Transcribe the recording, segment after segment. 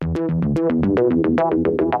Hello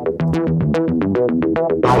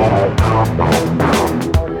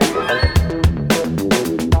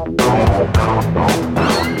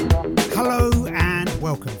and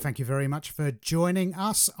welcome. Thank you very much for joining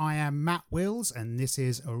us. I am Matt Wills and this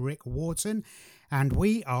is Rick Wharton, and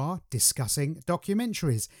we are discussing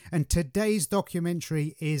documentaries. And today's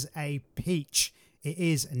documentary is a peach. It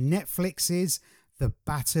is Netflix's The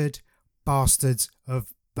Battered Bastards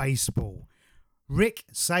of Baseball. Rick,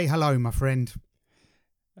 say hello, my friend.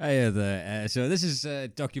 Hey there. So this is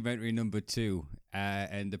documentary number 2,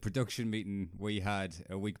 and the production meeting we had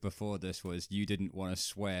a week before this was you didn't want to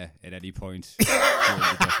swear at any point during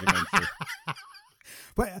the documentary.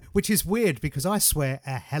 But, which is weird because I swear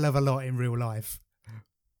a hell of a lot in real life.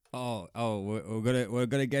 We're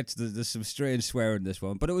gonna get to there's some strange swearing in this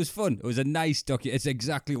one, but it was fun. It was a nice It's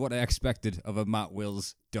exactly what I expected of a Matt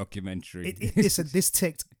Wills documentary. Listen, this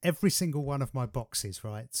ticked every single one of my boxes,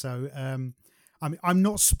 right? So, I mean, I'm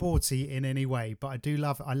not sporty in any way, but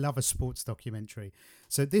I love a sports documentary.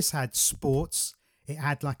 So this had sports. It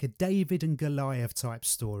had like a David and Goliath type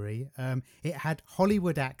story. It had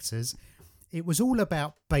Hollywood actors. It was all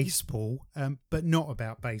about baseball, but not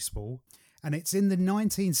about baseball. And it's in the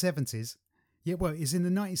 1970s. Yeah, well, it's in the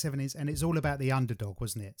 1970s, and it's all about the underdog,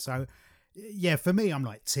 wasn't it? So, yeah, for me, I'm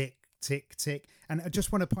like tick, tick, tick. And I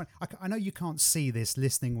just want to point. I know you can't see this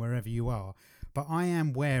listening wherever you are, but I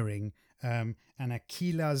am wearing an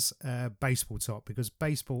Aquila's baseball top because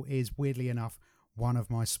baseball is, weirdly enough, one of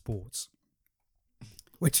my sports.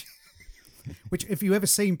 Which if you ever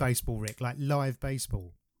seen baseball, Rick, like live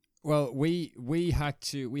baseball. Well, we had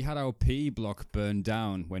our PE block burned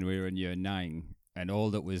down when we were in year 9, and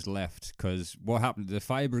all that was left, because what happened, the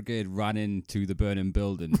fire brigade ran into the burning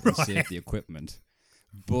building and saved the equipment,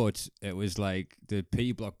 but it was like the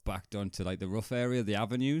PE block backed onto like the rough area, the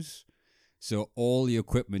avenues, so all the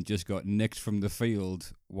equipment just got nicked from the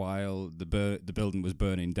field while the building was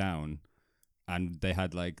burning down, and they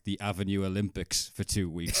had like the Avenue Olympics for 2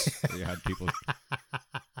 weeks. You had people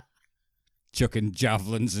chucking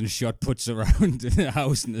javelins and shot puts around in the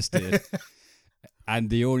house in the state. And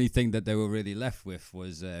the only thing that they were really left with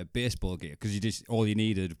was baseball gear, because all you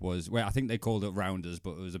needed was, well, I think they called it rounders,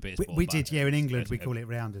 but it was a baseball We bat. did, yeah, in England we call it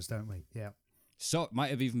rounders, don't we? Yeah. So might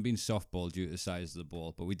have even been softball due to the size of the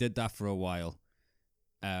ball, but we did that for a while.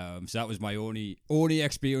 So that was my only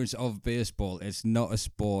experience of baseball. It's not a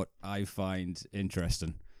sport I find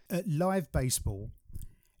interesting. Live baseball,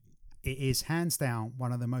 it is hands down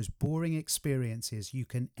one of the most boring experiences you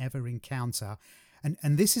can ever encounter.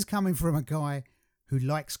 And this is coming from a guy who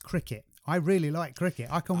likes cricket. I really like cricket.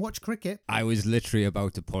 I can watch cricket. I was literally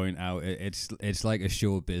about to point out it's like a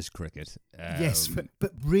showbiz cricket. Yes, but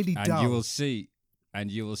really dull.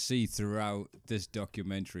 And you will see throughout this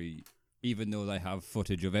documentary, even though they have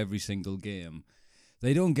footage of every single game,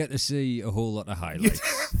 they don't get to see a whole lot of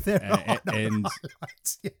highlights. There are no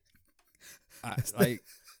highlights. Yeah. I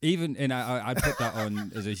put that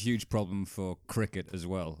on as a huge problem for cricket as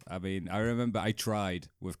well. I mean, I remember I tried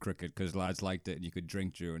with cricket because lads liked it and you could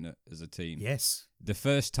drink during it as a team. Yes. The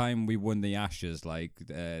first time we won the Ashes, like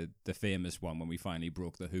the famous one when we finally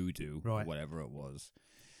broke the hoodoo, right, or whatever it was,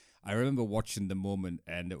 I remember watching the moment,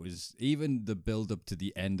 and it was, even the build-up to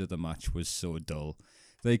the end of the match was so dull.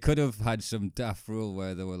 They could have had some daft rule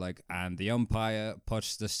where they were like, and the umpire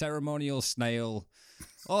puts the ceremonial snail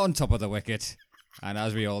on top of the wicket. And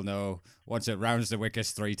as we all know, once it rounds the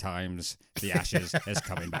wickets 3 times, the Ashes is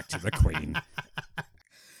coming back to the Queen.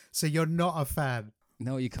 So you're not a fan?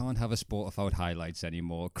 No, you can't have a sport without highlights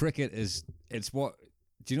anymore. Cricket it's what...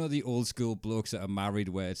 Do you know the old school blokes that are married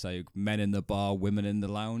where it's like men in the bar, women in the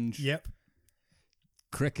lounge? Yep.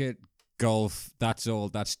 Cricket, golf, that's all.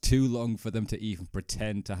 That's too long for them to even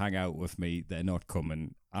pretend to hang out with me. They're not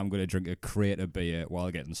coming. I'm going to drink a crate of beer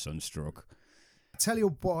while getting sunstroke. I'll tell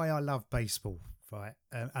you why I love baseball, right?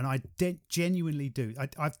 And I genuinely do.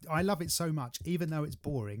 I love it so much, even though it's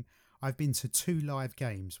boring. I've been to 2 live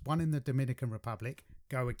games, one in the Dominican Republic,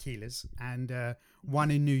 go Aquilas, and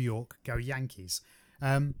one in New York, go Yankees.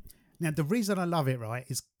 Now, the reason I love it, right,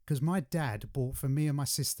 is because my dad bought for me and my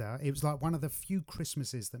sister. It was like one of the few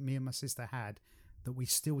Christmases that me and my sister had that we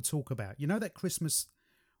still talk about. You know that Christmas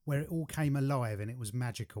where it all came alive and it was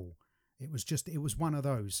magical? It was one of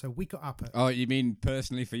those. So we got up at... Oh, you mean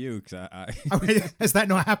personally for you? Cause has that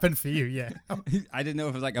not happened for you? Yeah. I didn't know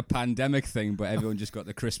if it was like a pandemic thing, but everyone just got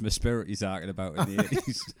the Christmas spirit he's talking about in the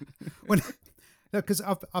 80s. Well, because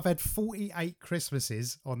I've had 48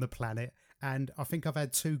 Christmases on the planet, and I think I've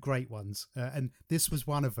had 2 great ones, and this was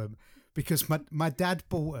one of them, because my dad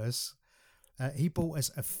bought us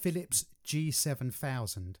a Philips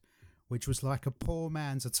G7000, which was like a poor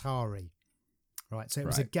man's Atari. Right, so it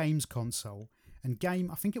was a Right. games console, and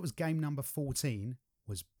I think it was game number 14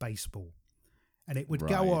 was baseball. And it would go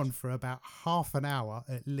Right. on for about half an hour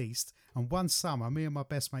at least. And one summer, me and my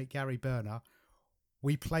best mate Gary Berner,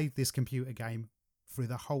 we played this computer game through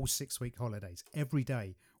the whole 6-week holidays. Every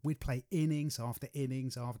day, we'd play innings after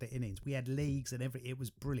innings after innings. We had leagues and it was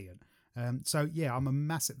brilliant. So yeah, I'm a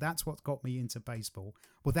massive. That's what got me into baseball.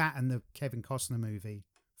 Well, that and the Kevin Costner movie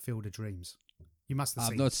Field of Dreams. You must have I've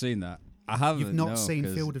seen. not seen that. I haven't. You've not no, seen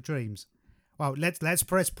 'cause- Field of Dreams. Well, let's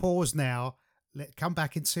press pause now. Come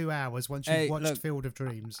back in 2 hours once you've Hey, watched look, Field of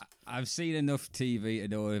Dreams. I've seen enough TV to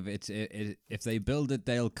know if they build it,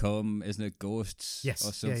 they'll come. Isn't it ghosts Yes.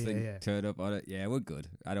 or Yeah, something yeah. turn up on it? Yeah, we're good.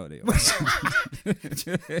 I don't know.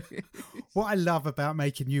 What I love about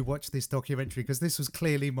making you watch this documentary, because this was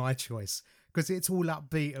clearly my choice, because it's all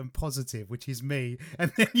upbeat and positive, which is me,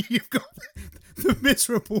 and then you've got the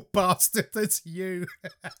miserable bastard that's you.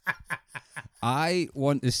 I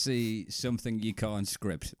want to see something you can't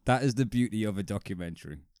script. That is the beauty of a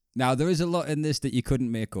documentary. Now, there is a lot in this that you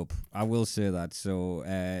couldn't make up. I will say that. So,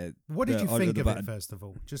 What did you onto think the of back- it, first of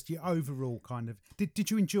all? Just your overall kind of...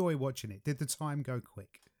 Did you enjoy watching it? Did the time go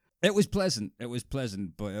quick? It was pleasant. It was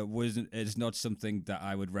pleasant, but it wasn't. It's not something that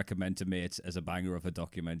I would recommend to mates as a banger of a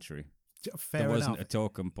documentary. Fair there wasn't enough. a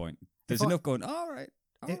talking point. There's I- enough going. All right.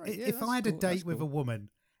 If I had a date with a woman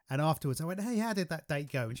and afterwards I went, hey, how did that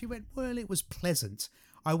date go? And she went, well, it was pleasant.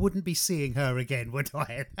 I wouldn't be seeing her again, would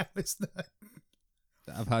I? That was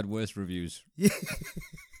I've had worse reviews. Yeah.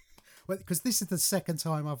 Well, because this is the second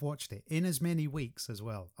time I've watched it in as many weeks as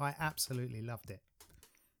well. I absolutely loved it.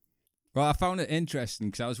 Well, I found it interesting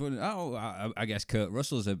because I was wondering, I guess Kurt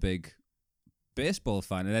Russell's a big baseball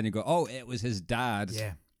fan. And then you go, oh, it was his dad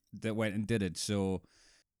Yeah. that went and did it. So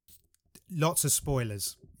Lots of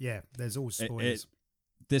spoilers. Yeah, there's all spoilers.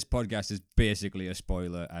 This podcast is basically a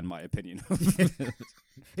spoiler and my opinion.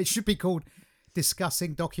 It should be called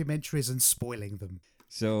Discussing Documentaries and Spoiling Them.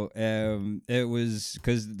 So it was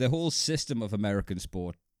because the whole system of American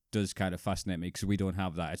sport does kind of fascinate me because we don't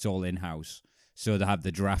have that. It's all in-house. So they have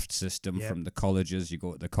the draft system Yep. from the colleges. You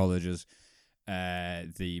go to the colleges.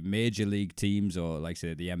 The major league teams, or like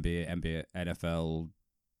say the NBA, NFL,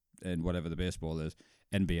 and whatever the baseball is,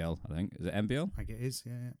 NBL, I think. Is it NBL? I think it is,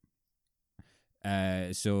 yeah.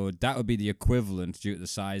 So that would be the equivalent, due to the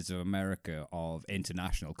size of America, of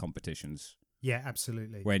international competitions. Yeah,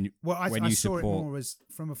 absolutely. When I when you saw support, it more as,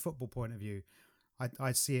 from a football point of view,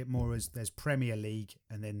 I see it more as there's Premier League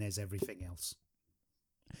and then there's everything else.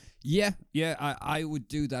 yeah, I would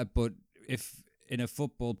do that. But if in a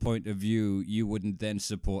football point of view, you wouldn't then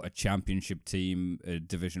support a championship team, a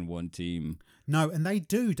Division 1 team, No, and they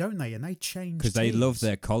do, don't they? And they change because they love teams.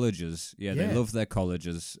 their colleges. Yeah, they Yeah. love their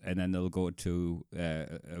colleges, and then they'll go to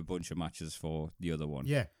a bunch of matches for the other one.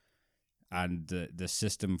 Yeah, And the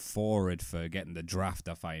system for it, for getting the draft,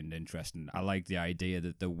 I find interesting. I like the idea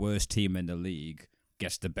that the worst team in the league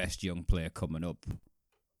gets the best young player coming up.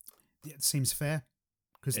 it seems fair.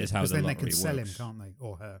 Is Because how the then they can lottery sell him, works. can't they?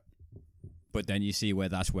 Or her. But then you see where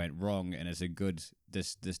that's went wrong, and it's a good.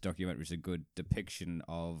 This documentary is a good depiction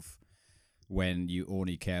of when you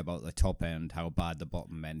only care about the top end, how bad the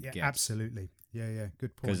bottom end Yeah, gets. absolutely. Yeah,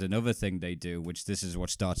 good point. Because another thing they do, which this is what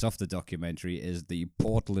starts off the documentary, is the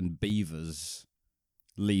Portland Beavers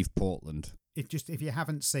leave Portland. If you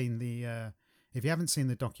haven't seen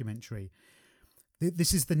the documentary,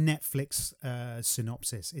 this is the Netflix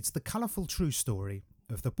synopsis. It's the colourful true story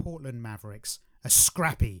of the Portland Mavericks, a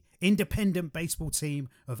scrappy, independent baseball team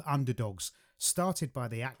of underdogs, started by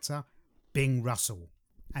the actor Bing Russell.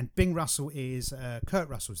 And Bing Russell is Kurt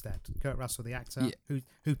Russell's dad. Kurt Russell, the actor, Yeah.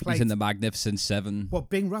 who played. He's in the Magnificent Seven. Well,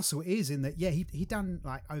 Bing Russell is in that. Yeah, he done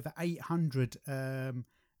like over 800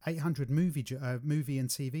 movie and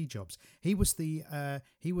TV jobs. He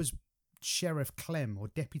was Sheriff Clem, or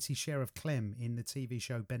Deputy Sheriff Clem, in the TV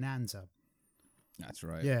show Bonanza. That's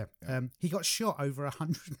right. Yeah. He got shot over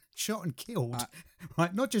 100, shot and killed.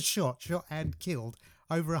 Right, not just shot and killed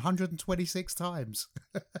over 126 times.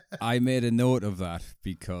 I made a note of that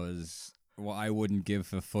because what I wouldn't give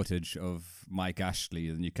for footage of Mike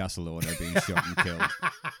Ashley, the Newcastle owner, being shot and killed,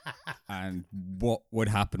 and what would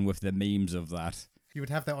happen with the memes of that. You would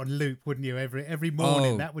have that on loop, wouldn't you? Every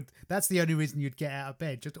morning. Oh. That's the only reason you'd get out of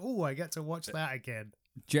bed. Just I get to watch that again.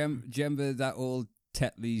 Remember that old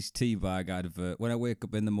Tetley's teabag advert? When I wake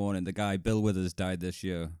up in the morning, the guy Bill Withers died this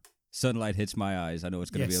year. Sunlight hits my eyes. I know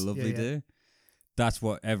it's going to Yes, be a lovely yeah. day. That's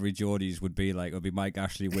what every Geordie's would be like. It would be Mike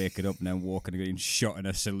Ashley waking up and then walking and getting shot in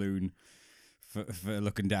a saloon for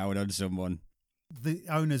looking down on someone. The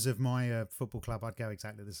owners of my football club, I'd go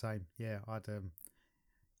exactly the same. Yeah,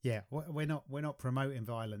 Yeah, we're not promoting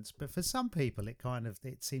violence, but for some people,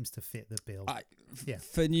 it seems to fit the bill. Yeah.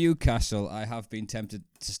 For Newcastle, I have been tempted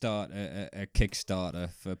to start a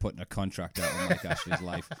Kickstarter for putting a contract out on Mike Ashley's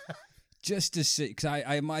life, just to see. Because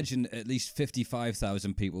I imagine at least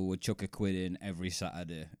 55,000 people would chuck a quid in every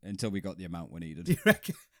Saturday until we got the amount we needed. Do you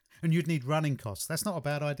reckon? And you'd need running costs. That's not a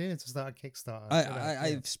bad idea to start a Kickstarter.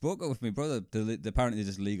 I've spoken with my brother. Apparently,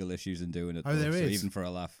 there's legal issues in doing it. Oh, there so is? even for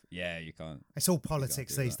a laugh, yeah, you can't. It's all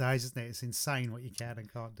politics do these days, isn't it? It's insane what you can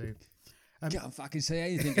and can't do. You can't fucking say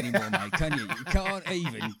anything anymore, mate, can you? You can't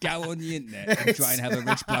even go on the internet and try and have a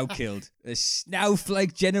rich bloke killed. The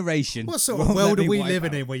snowflake generation. What sort of world are we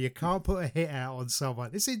living in where you can't put a hit out on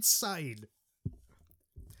someone? It's insane.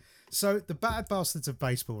 So, The Bad Bastards of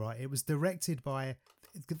Baseball, right? It was directed by...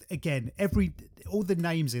 Again, all the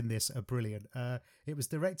names in this are brilliant. It was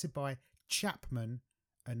directed by Chapman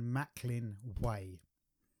and Macklin Way,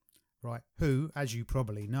 right? Who, as you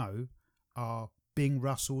probably know, are Bing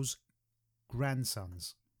Russell's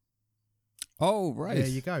grandsons. Oh, right. There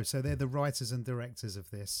you go. So they're the writers and directors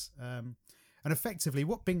of this. And effectively,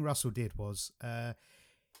 what Bing Russell did was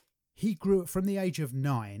he grew up from the age of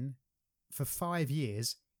 9 for 5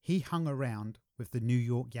 years. He hung around with the New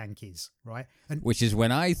York Yankees, right? And which is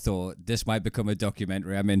when I thought this might become a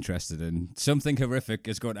documentary I'm interested in. Something horrific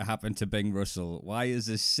is going to happen to Bing Russell. Why is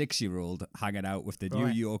this 6-year-old hanging out with the New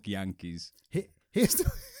York Yankees? Because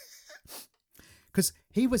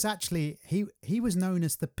he was actually he was known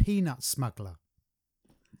as the peanut smuggler.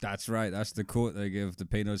 That's right. That's the quote they give the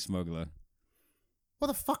peanut smuggler. What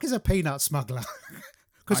the fuck is a peanut smuggler?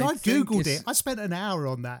 Because I googled it. I spent an hour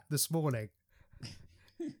on that this morning.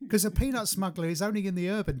 Because a peanut smuggler is only in the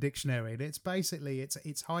Urban Dictionary, and it's basically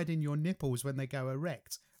it's hiding your nipples when they go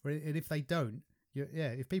erect, and if they don't,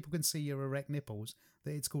 if people can see your erect nipples,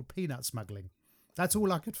 it's called peanut smuggling. That's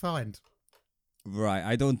all I could find. Right,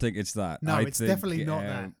 I don't think it's that. No, it's definitely not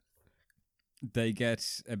that. They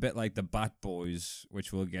get a bit like the Bat Boys,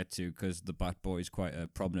 which we'll get to, because the Bat Boys quite a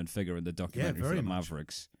prominent figure in the documentary for the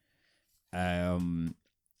Mavericks.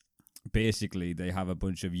 Basically, they have a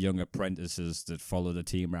bunch of young apprentices that follow the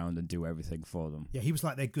team around and do everything for them. Yeah, he was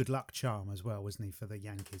like their good luck charm as well, wasn't he, for the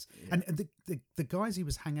Yankees? Yeah. And the guys he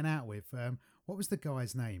was hanging out with, what was the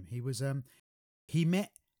guy's name? He was he met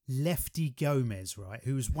Lefty Gomez, right,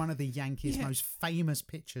 who was one of the Yankees' most famous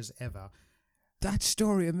pitchers ever. That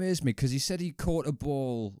story amazed me because he said he caught a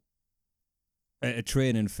ball at a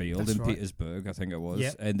training field in Petersburg, I think it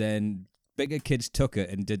was, and then bigger kids took it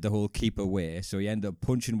and did the whole keep away, so he ended up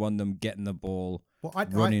punching one of them, getting the ball,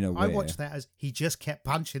 running away. I watched that as he just kept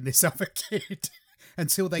punching this other kid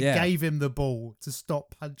until they gave him the ball to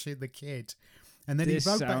stop punching the kid. And then he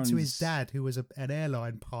wrote back to his dad, who was an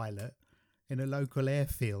airline pilot in a local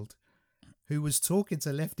airfield, who was talking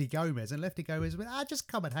to Lefty Gomez. And Lefty Gomez went, just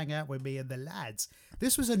come and hang out with me and the lads.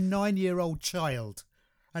 This was a 9-year-old child.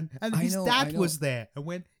 And his dad was there and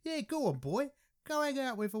went, yeah, go on, boy. Go hang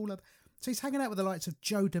out with all of... So he's hanging out with the likes of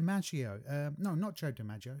Joe DiMaggio. No, not Joe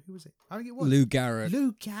DiMaggio. Who was it? I think it was Lou Gehrig.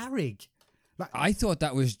 Lou Gehrig. Like, I thought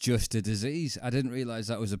that was just a disease. I didn't realise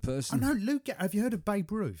that was a person. Oh no, Lou Gehrig. Have you heard of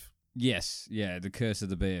Babe Ruth? Yes, yeah, the Curse of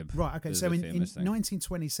the Babe. Right, okay. So in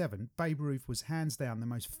 1927, Babe Ruth was hands down the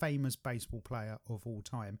most famous baseball player of all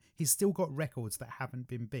time. He's still got records that haven't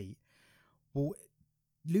been beat. Well,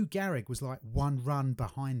 Lou Gehrig was like 1 run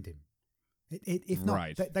behind him. If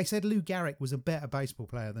not, they said Lou Gehrig was a better baseball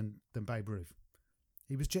player than Babe Ruth.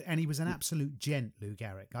 He was and he was an absolute gent, Lou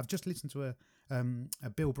Gehrig. I've just listened to a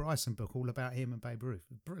Bill Bryson book all about him and Babe Ruth.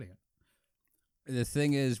 Brilliant. The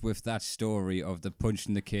thing is with that story of the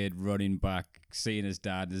punching the kid, running back, seeing his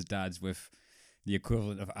dad's with the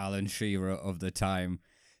equivalent of Alan Shearer of the time.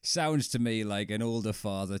 Sounds to me like an older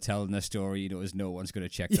father telling a story he knows no one's going to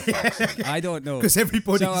check the facts. I don't know. Because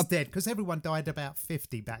everybody's dead. Because everyone died about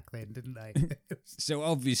 50 back then, didn't they? So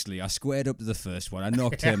obviously I squared up to the first one. I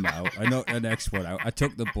knocked him out. I knocked the next one out. I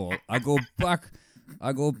took the ball. I go back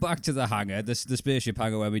to the hangar, the spaceship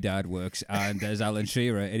hangar where my dad works, and there's Alan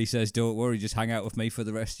Shearer, and he says, don't worry, just hang out with me for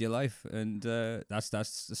the rest of your life. And that's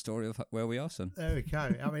the story of where we are, son. There we go.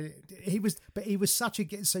 I mean, he was such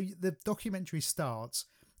a... So the documentary starts...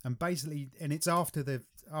 And basically, and it's after the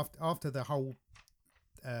whole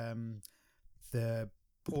the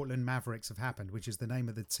Portland Mavericks have happened, which is the name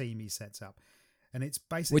of the team he sets up, and it's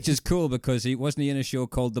basically which is cool because he wasn't in a show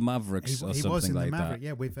called The Mavericks or something like that. He was in the Maverick,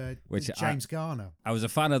 yeah, with James Garner. I was a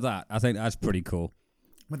fan of that. I think that's pretty cool.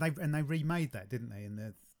 When they remade that, didn't they?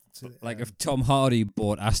 If Tom Hardy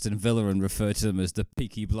bought Aston Villa and referred to them as the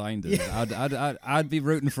Peaky Blinders, I'd be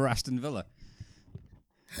rooting for Aston Villa.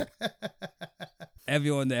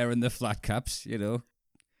 Everyone there in the flat caps, you know.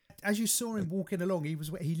 as you saw him walking along,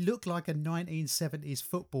 he looked like a 1970s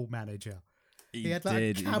football manager. He had like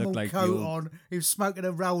a camel coat on. He was smoking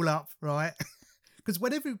a roll up, right? Because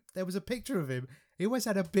whenever there was a picture of him, he always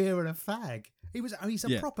had a beer and a fag. He's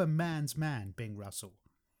a proper man's man, Bing Russell.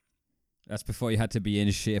 That's before you had to be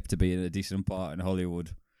in shape to be in a decent part in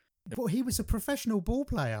Hollywood. But he was a professional ball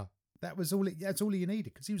player. That's all you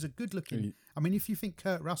needed, because he was a good looking. I mean, if you think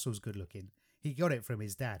Kurt Russell's good looking, he got it from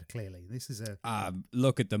his dad. Clearly, this is a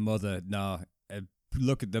look at the mother. No,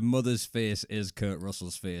 look at the mother's face. Is Kurt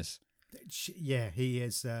Russell's face? Yeah, he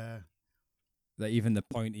is. Even the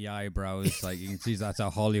pointy eyebrows, like you can see, that's a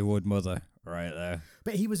Hollywood mother right there.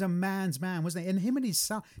 But he was a man's man, wasn't he? And him and his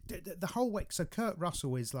son, the whole way. So Kurt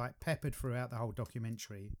Russell is like peppered throughout the whole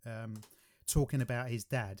documentary, talking about his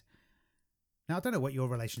dad. Now I don't know what your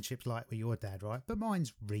relationship's like with your dad, right? But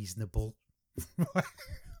mine's reasonable.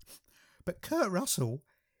 But Kurt Russell,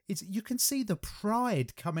 you can see the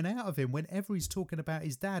pride coming out of him whenever he's talking about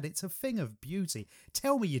his dad. It's a thing of beauty.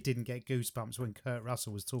 Tell me you didn't get goosebumps when Kurt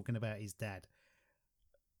Russell was talking about his dad.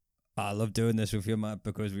 I love doing this with you, Matt,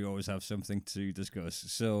 because we always have something to discuss.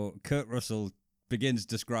 So Kurt Russell begins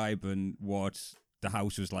describing what the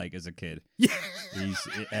house was like as a kid. Yeah.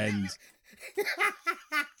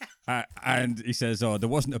 And he says, there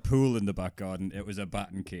wasn't a pool in the back garden. It was a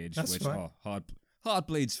batting cage. That's which, right. hard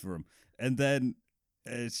bleeds for him. And then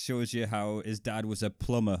it shows you how his dad was a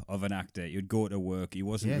plumber of an actor. He'd go to work. He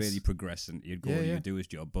wasn't really progressing. He'd go and he'd do his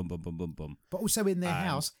job. Bum, bum, bum, bum, bum. But also in their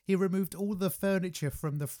house, he removed all the furniture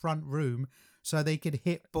from the front room so they could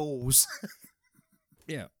hit balls.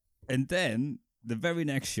 Yeah. And then the very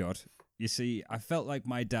next shot, you see, I felt like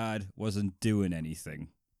my dad wasn't doing anything.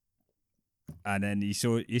 And then you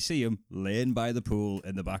see him laying by the pool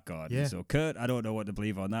in the back garden. Yeah. So, Kurt, I don't know what to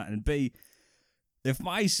believe on that. And B, if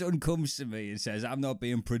my son comes to me and says I'm not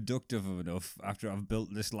being productive enough after I've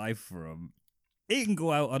built this life for him, he can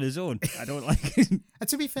go out on his own. I don't like it. And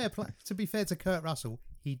to be fair to Kurt Russell,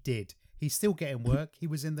 he did. He's still getting work. He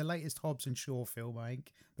was in the latest Hobbs and Shaw film, I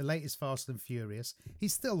think, the latest Fast and Furious.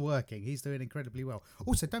 He's still working. He's doing incredibly well.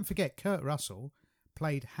 Also, don't forget, Kurt Russell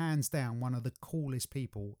played hands down one of the coolest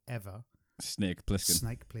people ever. Snake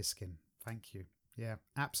Plissken. Thank you. Yeah,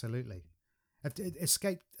 absolutely.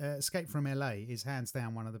 Escape from LA is hands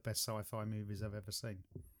down one of the best sci-fi movies I've ever seen.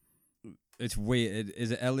 It's weird. Is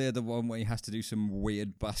it LA the one where he has to do some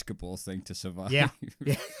weird basketball thing to survive? Yeah.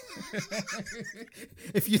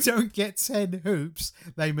 If you don't get 10 hoops,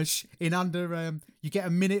 you get a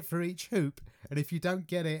minute for each hoop, and if you don't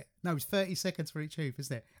get it, no, it's 30 seconds for each hoop,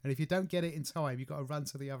 isn't it? And if you don't get it in time, you've got to run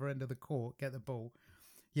to the other end of the court, get the ball.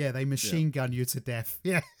 Yeah, they machine gun you to death.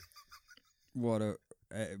 Yeah. What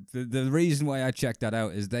the reason why I checked that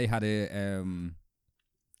out is they had a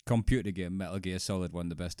computer game, Metal Gear Solid, one of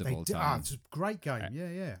the best of all time. It's a great game.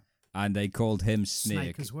 Yeah. And they called him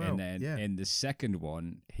Snake as well. And then in the second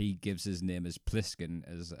one, he gives his name as Pliskin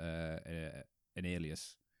as an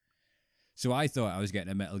alias. So I thought I was getting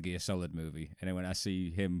a Metal Gear Solid movie, and then when I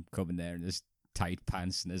see him coming there in his tight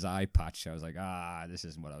pants and his eye patch, I was like, this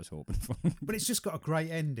isn't what I was hoping for. But it's just got a great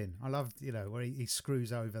ending. I love, where he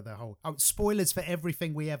screws over the whole... Oh, spoilers for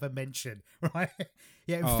everything we ever mentioned, right?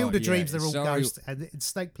 Yeah, in Field of Dreams, they're all ghosts, and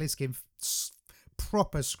Snake Plissken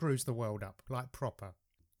proper screws the world up, like proper.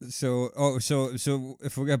 So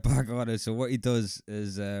if we get back on it, so what he does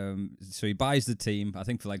is, so he buys the team, I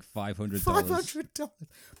think for like $500. $500,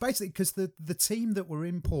 basically, because the team that were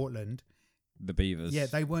in Portland, the Beavers,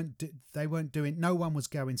 they weren't doing. No one was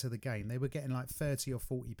going to the game. They were getting like 30 or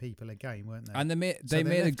 40 people a game, weren't they? And they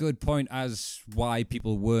made a good point as why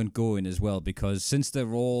people weren't going as well, because since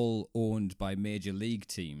they're all owned by major league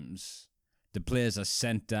teams, the players are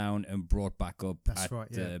sent down and brought back up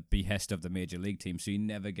the behest of the major league team. So you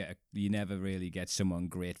never really get someone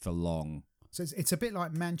great for long. So it's a bit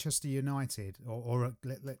like Manchester United,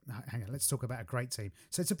 hang on, let's talk about a great team.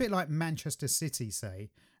 So it's a bit like Manchester City, say,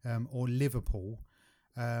 or Liverpool,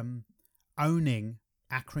 owning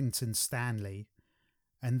Accrington Stanley,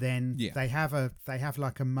 and then they have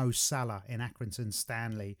like a Mo Salah in Accrington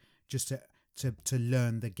Stanley just to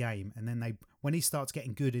learn the game, and then when he starts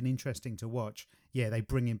getting good and interesting to watch, they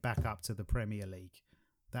bring him back up to the Premier League.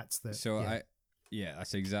 That's that's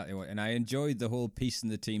exactly what. And I enjoyed the whole piecing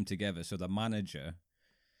the team together. So the manager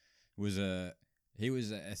was a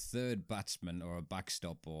third batsman or a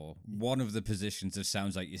backstop or one of the positions that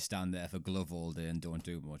sounds like you stand there for glove all day and don't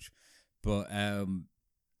do much. But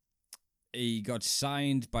he got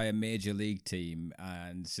signed by a major league team,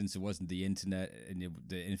 and since it wasn't the internet and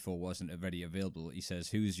the info wasn't already available, he says,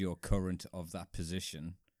 "Who's your current of that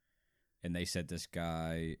position?" And they said this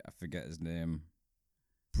guy, I forget his name,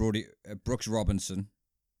 Brooks Robinson.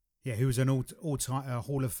 Yeah, who was an all-time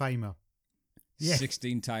Hall of Famer. Yeah.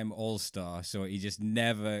 16-time All-Star, so he just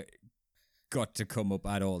never got to come up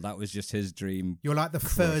at all. That was just his dream. You're like the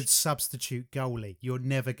crushed. third substitute goalie. You're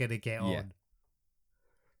never going to get on.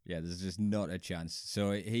 Yeah, there's just not a chance.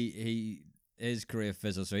 So his career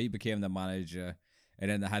fizzled. So he became the manager, and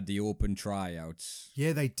then they had the open tryouts.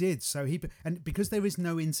 Yeah, they did. So and because there is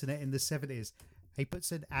no internet in the 70s, he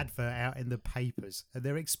puts an advert out in the papers, and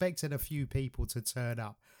they're expecting a few people to turn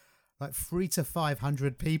up. Like 300 to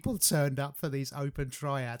 500 people turned up for these open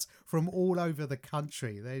tryouts from all over the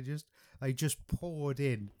country. They just poured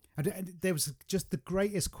in, and there was just the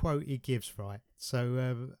greatest quote he gives. Right.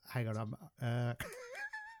 So hang on,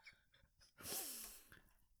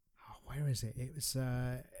 where is it? It was.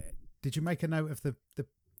 Did you make a note of the?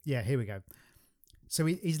 Yeah, here we go. So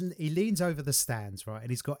he leans over the stands, right, and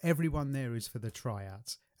he's got everyone there who's for the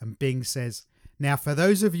tryouts. And Bing says, "Now, for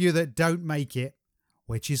those of you that don't make it,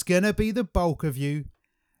 which is going to be the bulk of you,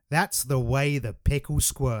 that's the way the pickle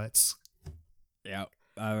squirts." Yeah,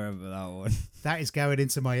 I remember that one. That is going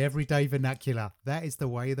into my everyday vernacular. That is the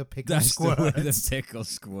way the pickle That's squirts. the way the pickle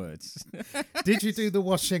squirts. Did you do the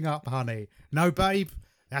washing up, honey? No, babe.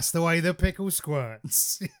 That's the way the pickle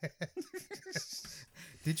squirts.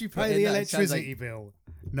 Did you pay the electricity bill?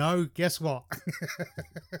 No. Guess what?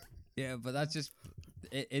 Yeah, but that's just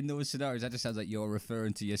in those scenarios. That just sounds like you're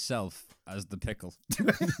referring to yourself as the pickle.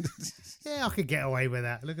 Yeah, I could get away with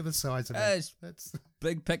that. Look at the size of it. It's That's...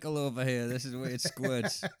 big pickle over here. This is where it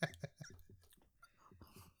squirts.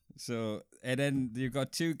 So, and then you've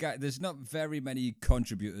got two guys. There's not very many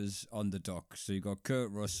contributors on the dock. So you've got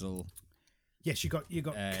Kurt Russell. Yes, you got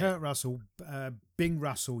Kurt Russell, Bing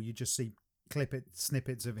Russell. You just see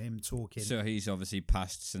snippets of him talking. So he's obviously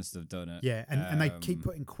passed since they've done it. Yeah, and they keep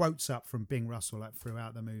putting quotes up from Bing Russell like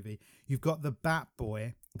throughout the movie. You've got the Bat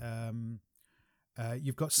Boy.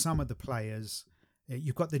 You've got some of the players.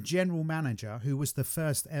 You've got the general manager, who was the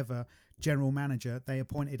first ever general manager. They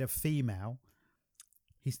appointed a female.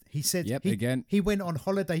 He said he went on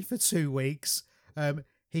holiday for 2 weeks.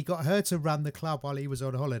 He got her to run the club while he was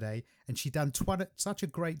on holiday, and she done such a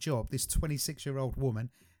great job, this 26-year-old woman,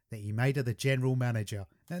 that he made her the general manager.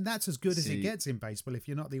 And that's as good as it gets in baseball if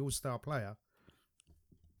you're not the all-star player.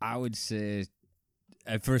 I would say,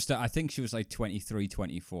 at first, I think she was like 23,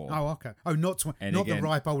 24. Oh, okay. Oh, not the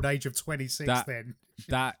ripe old age of 26 then.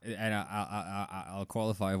 That, and I'll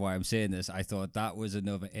qualify why I'm saying this. I thought that was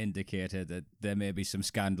another indicator that there may be some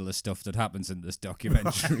scandalous stuff that happens in this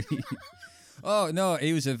documentary. Right. Oh, no,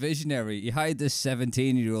 he was a visionary. He hired this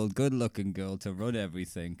 17-year-old good-looking girl to run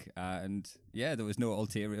everything. And, yeah, there was no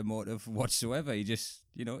ulterior motive whatsoever. He just,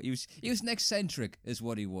 he was an eccentric is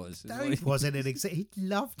what he was. No, he wasn't an eccentric. He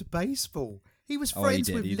loved baseball. He was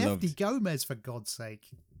friends with Lefty Gomez, for God's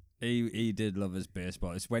sake. He did love his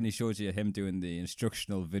baseball. It's when he shows you him doing the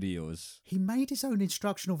instructional videos. He made his own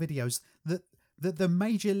instructional videos that the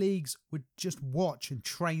major leagues would just watch and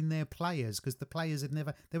train their players, because the players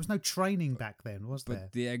there was no training back then, was there?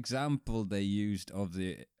 But the example they used of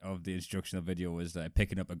the instructional video was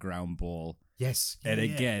picking up a ground ball. Yes. And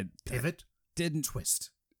again, pivot, didn't twist.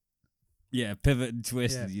 Yeah, pivot and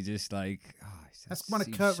twist, and you just like... Oh, that's one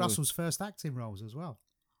of Kurt Russell's first acting roles as well.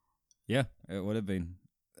 Yeah, it would have been.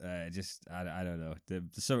 I don't know. There's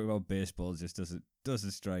something about baseball just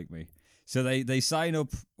doesn't strike me. So they sign up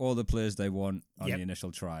all the players they want on the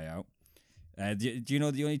initial tryout. Do you know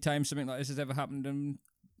the only time something like this has ever happened in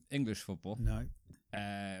English football? No.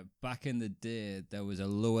 Back in the day, there was a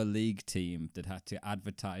lower league team that had to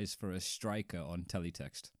advertise for a striker on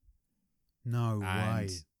teletext. No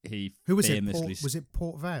way. Who was it? Was it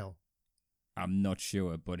Port Vale? I'm not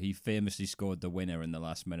sure, but he famously scored the winner in the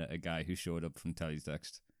last minute, a guy who showed up from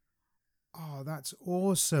teletext. Oh, that's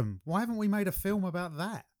awesome. Why haven't we made a film about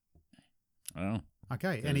that? I don't know.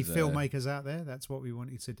 Okay, any filmmakers out there? That's what we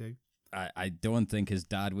want you to do. I don't think his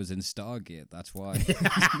dad was in Stargate. That's why.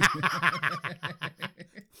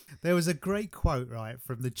 There was a great quote, right,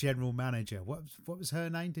 from the general manager. What was her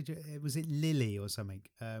name? Was it Lily or something?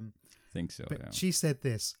 I think so. But she said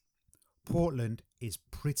this: Portland is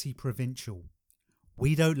pretty provincial.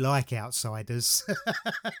 We don't like outsiders.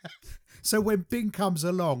 So when Bing comes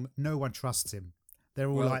along, no one trusts him. They're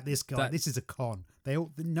all like, this guy, this is a con.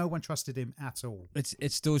 No one trusted him at all.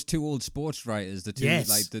 It's those two old sports writers, the two,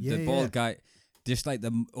 like the bald guy, just like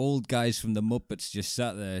the old guys from the Muppets just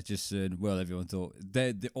sat there just saying, well, everyone thought,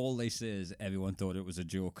 all they say is everyone thought it was a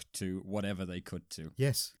joke to whatever they could to.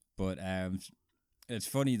 Yes. But it's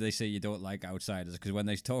funny they say you don't like outsiders, because when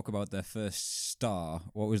they talk about their first star,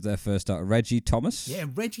 what was their first star? Reggie Thomas? Yeah,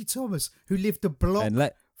 Reggie Thomas, who lived a block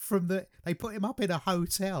from they put him up in a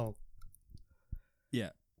hotel.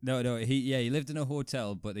 Yeah. No, he lived in a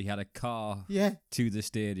hotel, but he had a car Yeah, to the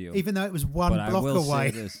stadium. even though it was one But block I will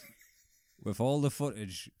away. say this: with all the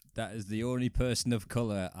footage, that is the only person of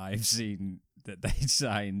color I've seen that they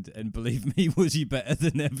signed, and believe me, was he better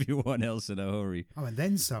than everyone else in a hurry? Oh, and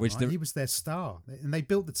then some. Which Right? the- He was their star, and they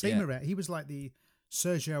built the team Yeah. around. He was like the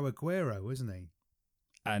Sergio Aguero, wasn't he?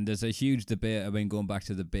 And there's a huge debate. I mean, going back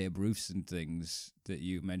to the Babe Ruths and things that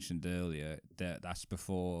you mentioned earlier, that's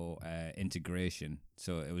before integration,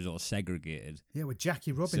 so it was all segregated. Yeah, with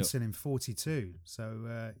Jackie Robinson in '42.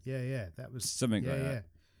 So yeah, that was Something like that.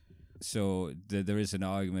 So there is an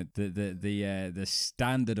argument that the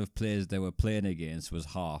standard of players they were playing against was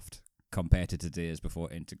halved compared to today's before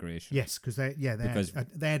integration. Yes, because they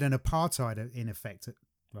had an apartheid in effect,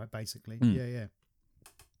 right? Basically, yeah.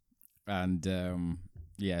 And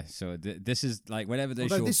so this is like whenever they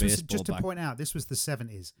Although show this baseball was just to back. point out, this was the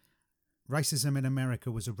 '70s. Racism in America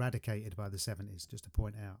was eradicated by the '70s. Just to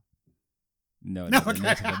point out. No, No, the okay.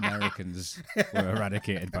 Native Americans were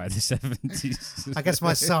eradicated by the 70s. I guess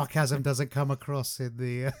my sarcasm doesn't come across in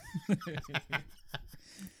the.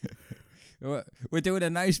 We're doing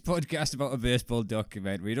a nice podcast about a baseball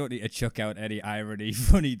document. We don't need to chuck out any irony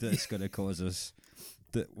funny that's going to cause us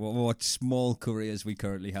what small careers we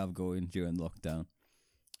currently have going during lockdown.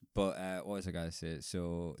 But what was I going to say?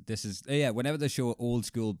 So this is, whenever they show old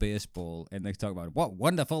school baseball and they talk about what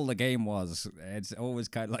wonderful the game was, it's always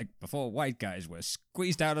kind of like before white guys were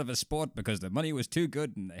squeezed out of a sport because the money was too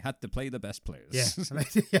good and they had to play the best players.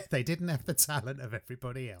 Yeah, they didn't have the talent of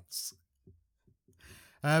everybody else.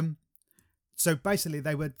 So basically,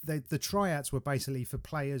 the tryouts were basically for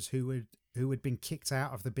players who had been kicked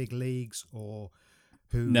out of the big leagues or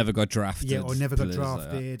who never got drafted. Yeah, or never got players like that.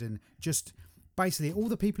 drafted, and just basically all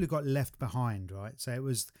the people who got left behind, right? So it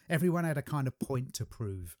was everyone had a kind of point to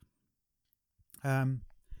prove. One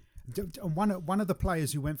of the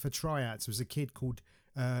players who went for tryouts was a kid called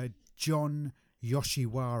John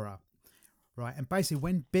Yoshiwara, right? And basically,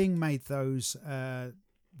 when Bing made those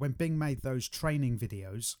training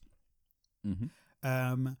videos,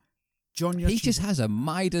 John He just has a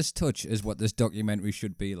Midas touch, is what this documentary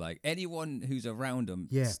should be like. Anyone who's around him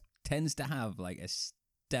tends to have like a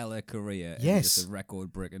stellar career. Yes. And just a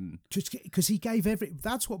record breaking. Because he gave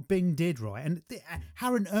that's what Bing did, right? And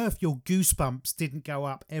how on earth your goosebumps didn't go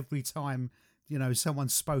up every time, someone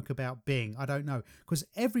spoke about Bing? I don't know. Because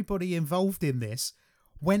everybody involved in this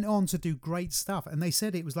went on to do great stuff. And they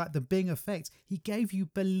said it was like the Bing effect. He gave you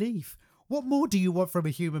belief. What more do you want from a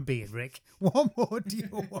human being, Rick? What more do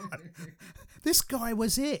you want? This guy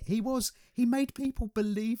was it. He made people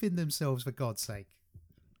believe in themselves, for God's sake.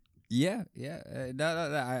 Yeah.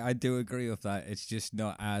 No, I do agree with that. It's just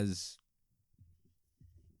not as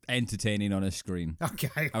entertaining on a screen.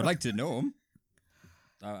 Okay. I would like to know him.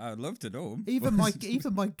 I'd love to know him. Even my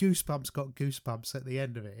goosebumps got goosebumps at the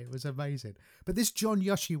end of it. It was amazing. But this John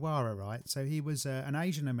Yoshiwara, right? So he was an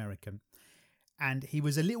Asian American. And he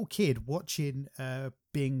was a little kid watching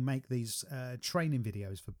Bing make these training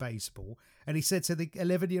videos for baseball. And he said to the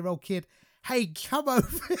 11-year-old kid, "Hey, come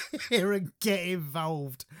over here and get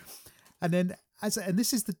involved." And then,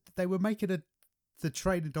 they were making the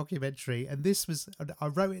training documentary. And I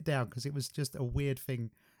wrote it down because it was just a weird thing.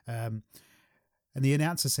 And the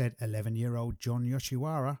announcer said, 11-year-old John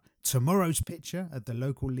Yoshiwara, tomorrow's pitcher at the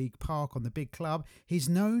local league park on the big club. He's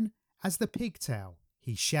known as the pigtail.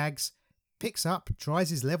 He shags, picks up, tries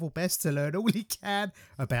his level best to learn all he can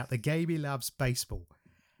about the game he loves, baseball.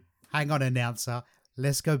 Hang on, announcer.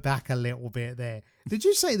 Let's go back a little bit there. Did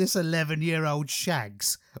you say this 11-year-old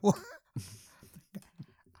shags?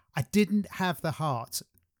 I didn't have the heart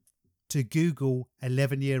to Google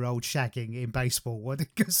 11-year-old shagging in baseball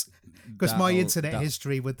because my internet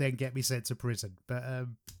history would then get me sent to prison. But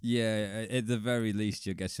yeah, at the very least,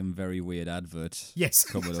 you'll get some very weird adverts. Yes.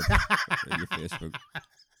 Coming up on your Facebook.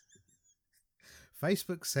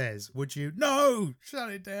 Facebook says, "Would you?" No,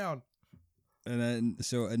 shut it down. And then,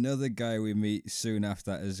 so another guy we meet soon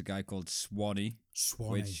after is a guy called Swanee.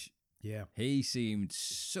 Which, yeah. He seemed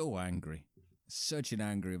so angry. Such an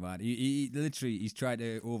angry man. He literally, he's trying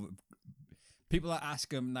to people are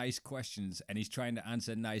asking him nice questions, and he's trying to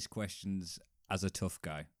answer nice questions as a tough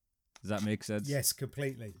guy. Does that make sense? Yes,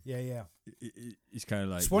 completely. Yeah. He's kind of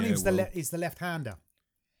like... Swanee's the left-hander.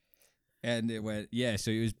 And it went,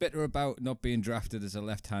 so he was bitter about not being drafted as a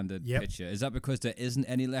left-handed pitcher. Is that because there isn't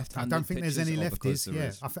any left-handed I don't think there's any lefties.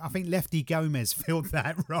 Yeah, I think Lefty Gomez filled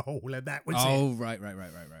that role, and that was it. Oh, right.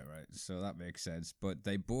 So that makes sense. But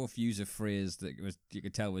they both use a phrase that you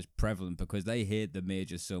could tell was prevalent because they hate the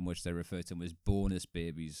majors so much they refer to them as bonus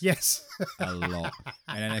babies. Yes, a lot.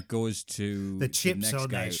 And then it goes to the chips next on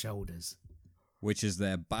guy. their shoulders. which is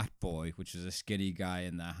their bat boy, which is a skinny guy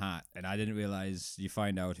in the hat. And I didn't realize you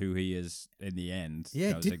find out who he is in the end.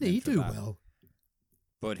 Yeah, didn't he do well?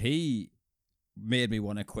 But he made me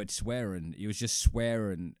want to quit swearing. He was just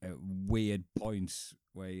swearing at weird points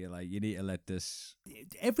where you're like, you need to let this.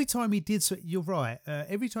 Every time he did, you're right.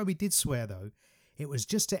 Every time he did swear, though, it was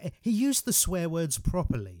just he used the swear words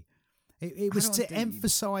properly. It was to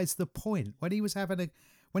emphasise the point when he was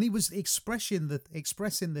when he was expressing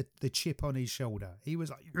the chip on his shoulder. He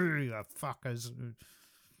was like, "You fuckers."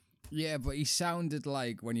 Yeah, but he sounded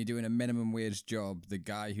like when you're doing a minimum wage job, the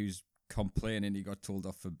guy who's complaining he got told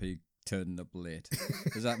off for turning up late.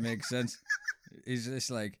 Does that make sense? He's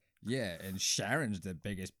just like, yeah, and Sharon's the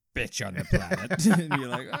biggest bitch on the planet. And you're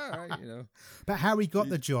like, all right, you know. But how he got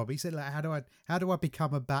the job, he said, like, how do I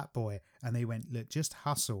become a bat boy? And they went, look, just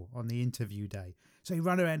hustle on the interview day. So he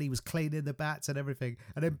ran around, he was cleaning the bats and everything.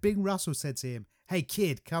 And then Bing Russell said to him, hey,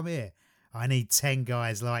 kid, come here. I need 10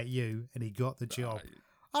 guys like you. And he got the job.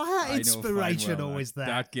 How inspirational is that?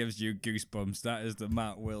 That gives you goosebumps. That is the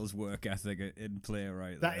Matt Wills work ethic in play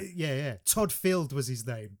right there. Yeah. Todd Field was his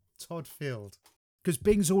name. Todd Field. Because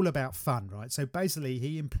Bing's all about fun, right? So basically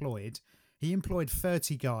he employed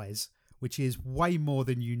 30 guys, which is way more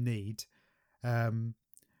than you need. But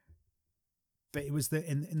it was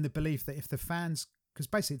in the belief that if the fans, because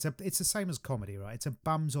basically it's the same as comedy, right? It's a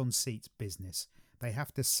bums on seats business. They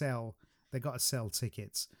got to sell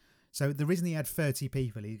tickets. So the reason he had 30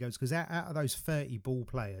 people, he goes, because out of those 30 ball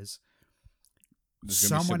players,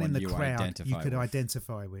 someone in the crowd you could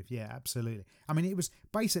identify with. Yeah, absolutely. I mean, it was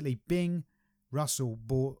basically Bing Russell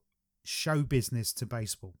brought show business to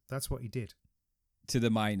baseball. That's what he did. To the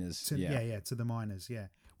minors. To the minors, yeah.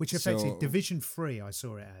 Which affected Division 3, I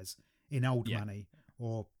saw it as, in old money,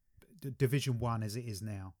 or Division 1 as it is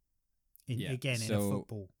now. In a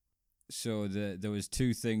football. So there was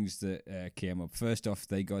two things that came up. First off,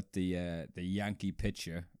 they got the Yankee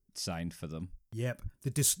pitcher signed for them. Yep,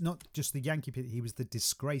 not just the Yankee pitcher. He was the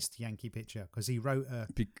disgraced Yankee pitcher because he wrote a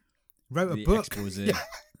book. Expose.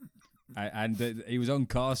 And he was on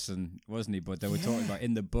Carson, wasn't he? But they were talking about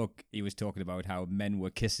in the book. He was talking about how men were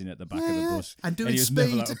kissing at the back of the bus, and he was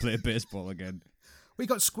never allowed to play baseball again. Well, he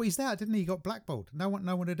got squeezed out, didn't he? He got blackballed. No one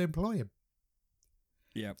would employ him.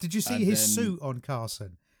 Yeah. Did you see his suit on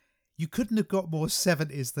Carson? You couldn't have got more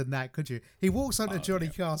 70s than that, could you? He walks onto Johnny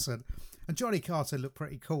Carson, and Johnny Carson looked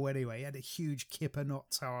pretty cool anyway. He had a huge kipper knot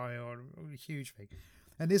tie on, a huge thing.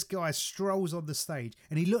 And this guy strolls on the stage,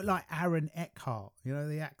 and he looked like Aaron Eckhart, you know,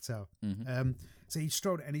 the actor. Mm-hmm. So he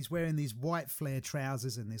strolled, and he's wearing these white flare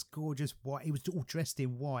trousers and this gorgeous white. He was all dressed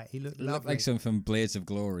in white. He looked lovely. Like something from Blades of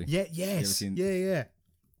Glory. Yeah, yes. Yeah.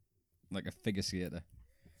 Like a figure skater.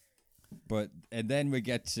 And then we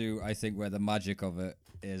get to, I think, where the magic of it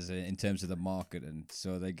is in terms of the marketing.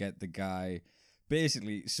 So they get the guy,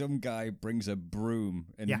 basically some guy brings a broom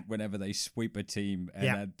and whenever they sweep a team,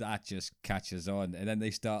 and that just catches on, and then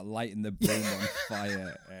they start lighting the broom on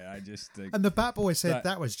fire. And I just think, and the bat boy said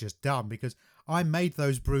that was just dumb because I made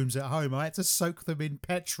those brooms at home. I had to soak them in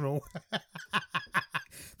petrol.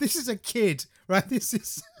 This is a kid, right? This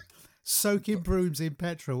is soaking brooms in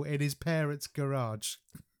petrol in his parents' garage.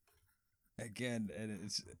 Again, and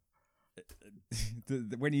it's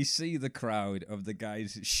when you see the crowd of the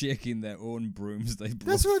guys shaking their own brooms,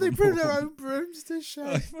 that's why they bring their own brooms to shake.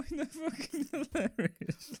 I find that fucking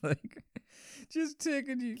hilarious. Like, just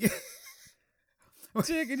taking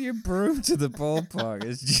your broom to the ballpark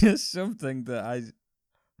is just something that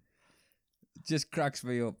just cracks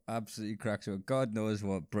me up. Absolutely cracks me up. God knows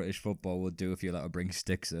what British football will do if you let her bring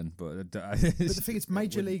sticks in. But the thing is,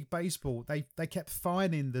 Major League Baseball, they kept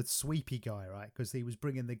fining the sweepy guy, right? Because he was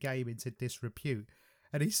bringing the game into disrepute.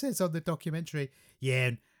 And he says on the documentary, yeah,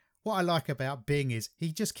 and what I like about Bing is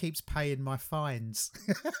he just keeps paying my fines.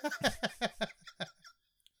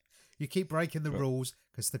 You keep breaking the rules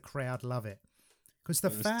because the crowd love it. Because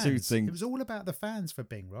the fans, it was all about the fans for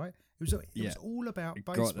Bing, right? It was all about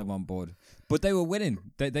baseball. Got them on board. But they were winning.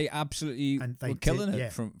 They absolutely were killing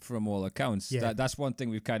it from all accounts. Yeah. That's one thing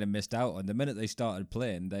we've kind of missed out on. The minute they started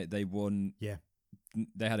playing, they won. Yeah.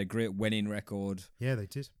 They had a great winning record. Yeah, they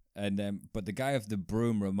did. And but the guy of the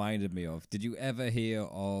broom reminded me of, did you ever hear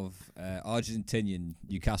of Argentinian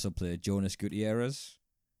Newcastle player Jonas Gutierrez?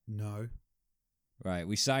 No. Right.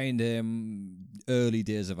 We signed him early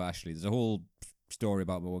days of Ashley. There's a whole story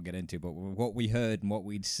about what we'll get into, but what we heard and what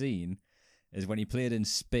we'd seen is when he played in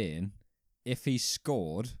Spain, if he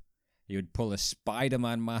scored, he would pull a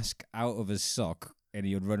Spider-Man mask out of his sock and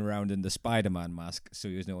he would run around in the Spider-Man mask, so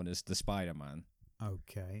he was known as the Spider-Man.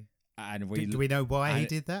 Okay. And do we know why he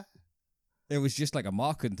did that? It was just like a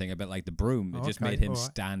marketing thing, a bit like the broom. It just made him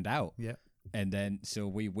stand out. Yeah. And then, so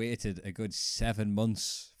we waited a good 7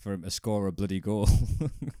 months for him to score a bloody goal.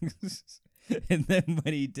 And then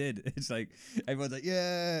when he did, it's like, everyone's like,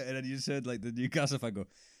 yeah. And then you said, like, the Newcastle fan go,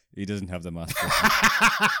 he doesn't have the mask.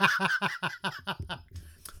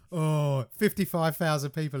 Oh,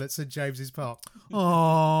 55,000 people at St James's Park.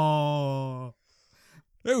 Oh.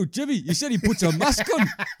 Oh, Jimmy, you said he puts a mask on.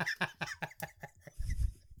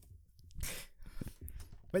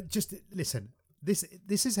 But just listen, this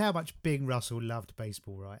is how much Bing Russell loved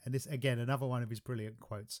baseball, right? And this, again, another one of his brilliant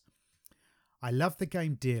quotes. I loved the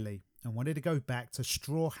game dearly and wanted to go back to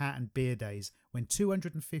straw hat and beer days when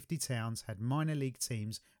 250 towns had minor league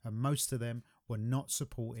teams and most of them were not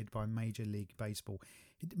supported by Major League Baseball.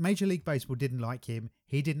 Major League Baseball didn't like him.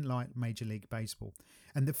 He didn't like Major League Baseball.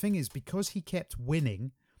 And the thing is, because he kept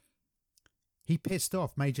winning, he pissed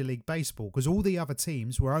off Major League Baseball because all the other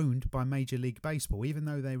teams were owned by Major League Baseball. Even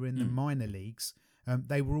though they were in the minor leagues,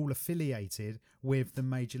 they were all affiliated with the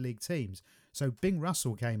Major League teams. So Bing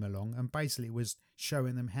Russell came along and basically was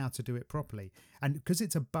showing them how to do it properly. And because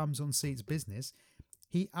it's a bums on seats business,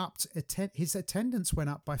 he upped his attendance went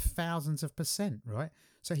up by thousands of %, right?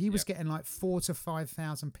 So he was getting like 4,000 to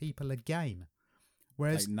 5,000 people a game.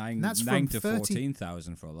 Whereas like that's nine from to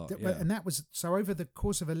 14,000 for a lot. Yeah. And that was, so over the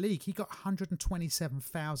course of a league, he got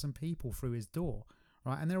 127,000 people through his door,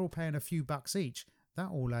 right? And they're all paying a few bucks each. That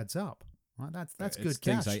all adds up, right? That's good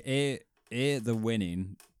cash. Things like A, the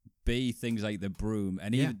winning, B, things like the broom,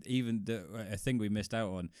 and even a thing we missed out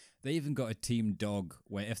on, they even got a team dog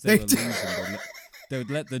where if they were losing, they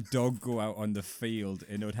would let the dog go out on the field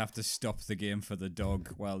and it would have to stop the game for the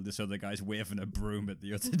dog while this other guy's waving a broom at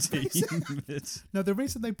the other team. No, the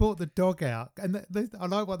reason they brought the dog out, and I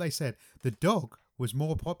like what they said, the dog was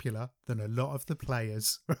more popular than a lot of the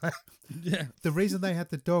players, right? Yeah. The reason they had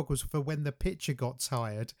the dog was for when the pitcher got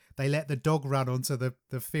tired, they let the dog run onto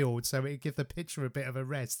the field so it could give the pitcher a bit of a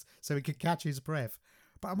rest so he could catch his breath.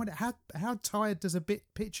 But I wonder, how tired does a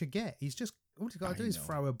pitcher get? All he's got to do is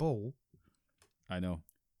throw a ball. I know.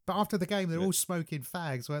 But after the game, they're all smoking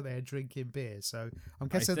fags, weren't they, and drinking beer. So I'm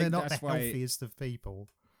guessing they're not the healthiest of people.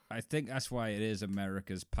 I think that's why it is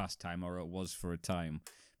America's pastime, or it was for a time.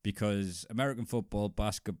 Because American football,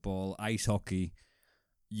 basketball, ice hockey,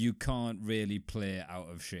 you can't really play out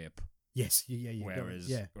of shape. Yes,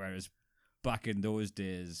 yeah. Whereas back in those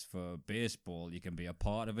days for baseball, you can be a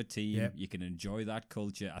part of a team. You can enjoy that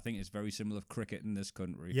culture. I think it's very similar to cricket in this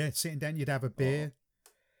country. Yeah, sitting down, you'd have a beer.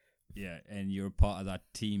 Yeah, and you're part of that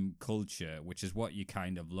team culture, which is what you're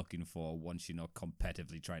kind of looking for once you're not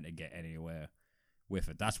competitively trying to get anywhere with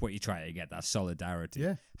it. That's what you try to get, that solidarity.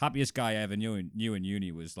 Yeah. Happiest guy I ever knew in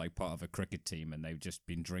uni was like part of a cricket team, and they've just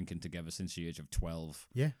been drinking together since the age of 12.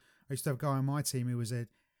 Yeah. I used to have a guy on my team who was a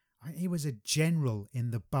general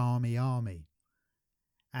in the Barmy Army.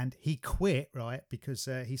 And he quit, right, because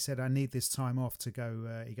he said, I need this time off to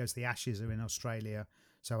go. He goes, the Ashes are in Australia,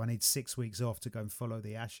 so I need 6 weeks off to go and follow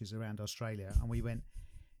the Ashes around Australia. And we went,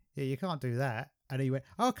 yeah, you can't do that. And he went,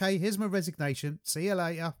 okay, here's my resignation. See you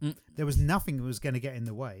later. There was nothing that was going to get in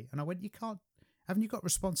the way. And I went, haven't you got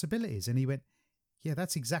responsibilities? And he went, yeah,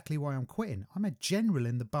 that's exactly why I'm quitting. I'm a general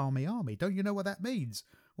in the Barmy Army. Don't you know what that means?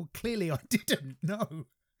 Well, clearly I didn't know.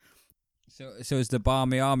 So is the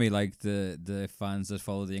Barmy Army like the fans that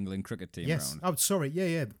follow the England cricket team yes. around? Oh, sorry.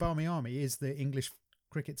 Yeah. The Barmy Army is the English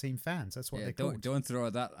cricket team fans. That's what they're called. Don't throw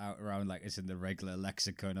that out around like it's in the regular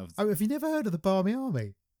lexicon of... Oh, have you never heard of the Barmy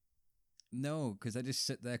Army? No, because I just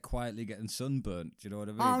sit there quietly getting sunburnt. Do you know what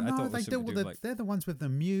I mean? Oh, no, I thought they do. They're the ones with the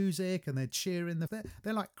music and they're cheering.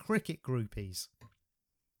 They're like cricket groupies.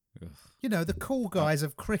 Ugh. You know, the cool guys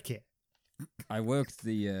of cricket. I worked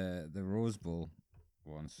the Rose Bowl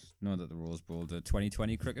once. No, not the Rose Bowl, the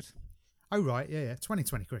 2020 cricket. Oh, right, yeah.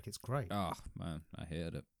 2020 cricket's great. Oh, man, I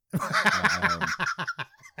hated it.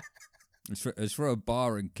 It's for a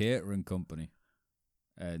bar and catering company.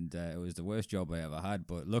 And it was the worst job I ever had.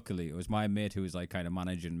 But luckily, it was my mate who was like kind of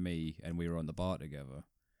managing me, and we were on the bar together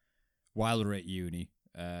while we were at uni.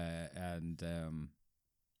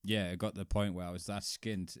 Yeah, it got to the point where I was that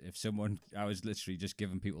skint. I was literally just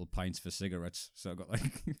giving people pints for cigarettes. So I got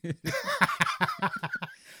like...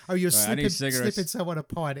 Oh, you're slipping someone a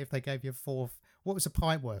pint if they gave you 4... What was a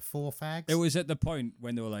pint worth? 4 fags? It was at the point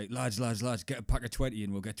when they were like, lads, get a pack of 20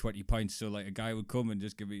 and we'll get 20 pints. So like a guy would come and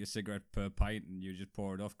just give you a cigarette per pint and you just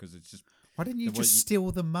pour it off because it's just... Why didn't you just steal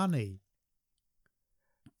the money?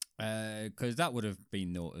 Because that would have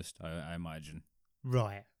been noticed, I imagine.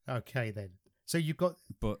 Right. Okay then. So you've got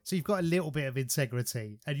a little bit of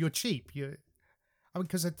integrity and you're cheap.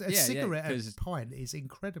 Because a cigarette a pint is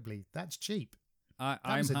incredibly... That's cheap.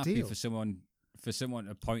 I'm happy for for someone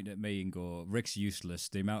to point at me and go, Rick's useless,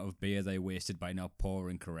 the amount of beer they wasted by not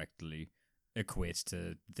pouring correctly equates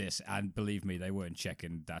to this. And believe me, they weren't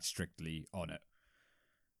checking that strictly on it.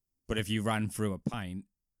 But if you ran through a pint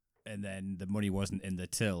and then the money wasn't in the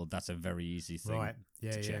till, that's a very easy thing. Right.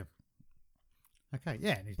 Yeah, to check. Okay,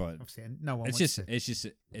 yeah. But obviously, no one it's wants just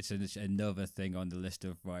to. it's another thing on the list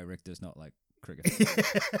of why Rick does not like cricket.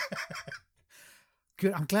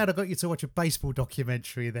 Good. I'm glad I got you to watch a baseball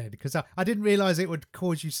documentary then, because I didn't realise it would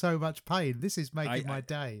cause you so much pain. This is making my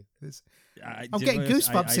day. I'm getting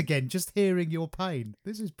goosebumps again just hearing your pain.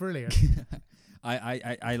 This is brilliant.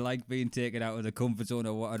 I like being taken out of the comfort zone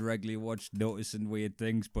of what I'd regularly watch, noticing weird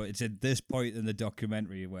things, but it's at this point in the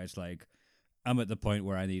documentary where it's like, I'm at the point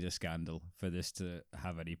where I need a scandal for this to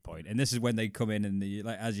have any point. And this is when they come in and,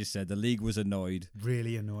 like as you said, the league was annoyed.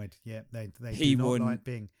 Really annoyed. Yeah, they he do not won, like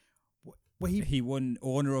being... Well, he won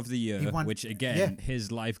Owner of the Year, which again,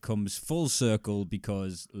 his life comes full circle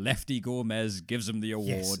because Lefty Gomez gives him the award.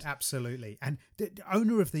 Yes, absolutely. And the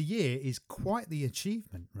Owner of the Year is quite the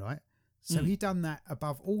achievement, right? So he done that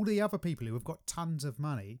above all the other people who have got tons of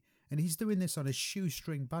money, and he's doing this on a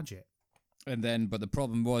shoestring budget. And then, but the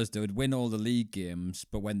problem was they would win all the league games,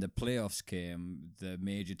 but when the playoffs came, the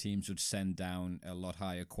major teams would send down a lot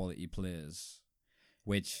higher quality players,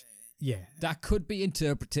 which that could be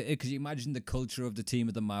interpreted because you imagine the culture of the team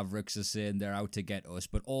of the Mavericks is saying they're out to get us,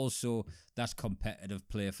 but also that's competitive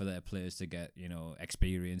play for their players to get,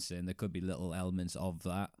 experience in. There could be little elements of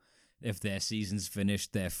that. If their season's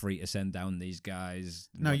finished, they're free to send down these guys.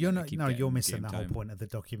 No, you're not. No, you're missing the whole point of the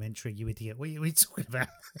documentary, you idiot. What are you talking about?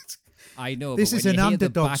 I know. This is an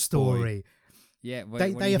underdog story. Yeah,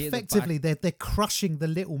 they effectively they're crushing the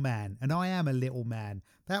little man, and I am a little man.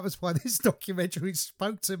 That was why this documentary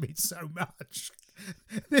spoke to me so much.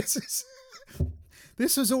 This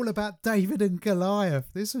was all about David and Goliath.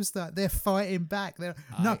 This was that they're fighting back.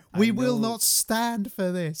 We will not stand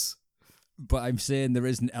for this. But I'm saying there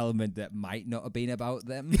is an element that might not have been about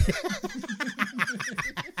them.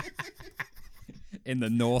 In the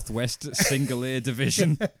Northwest Single A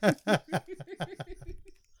division.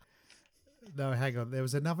 No, hang on. There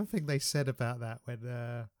was another thing they said about that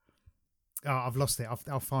when... I've lost it.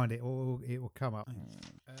 I'll find it, or it will come up.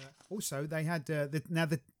 Also, they had...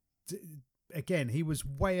 again, he was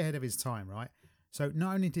way ahead of his time, right? So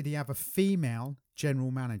not only did he have a female general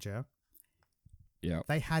manager... Yeah,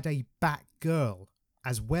 they had a bat girl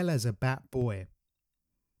as well as a bat boy.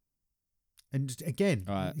 And again,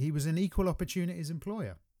 he was an equal opportunities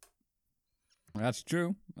employer. That's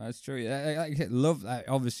true. I love,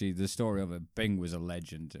 obviously, the story of it. Bing was a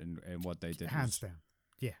legend in what they did. Hands down.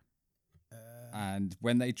 Yeah. And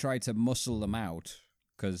when they tried to muscle them out,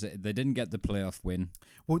 because they didn't get the playoff win.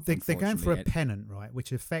 Well, they're going for a pennant, right?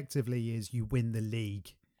 Which effectively is you win the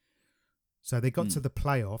league. So they got to the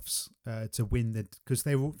playoffs to win because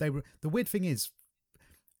they were the weird thing is,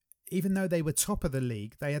 even though they were top of the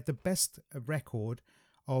league, they had the best record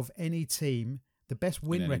of any team, the best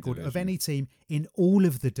win record of any team in all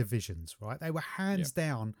of the divisions. Right? They were hands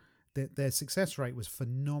down. Their success rate was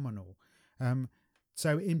phenomenal.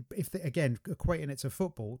 So again equating it to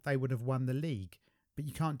football, they would have won the league, but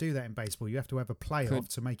you can't do that in baseball. You have to have a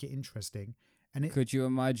playoff to make it interesting. And could you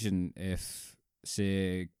imagine if,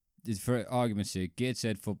 say, for argument's sake,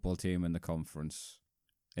 Gateshead football team in the conference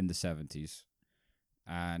in the 70s,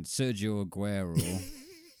 and Sergio Aguero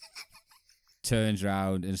turns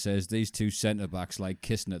around and says these two centre-backs like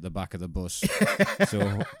kissing at the back of the bus.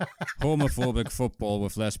 So homophobic football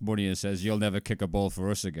with less money, and says you'll never kick a ball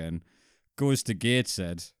for us again, goes to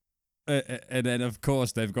Gateshead. And then, of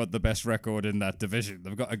course, they've got the best record in that division.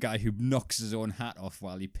 They've got a guy who knocks his own hat off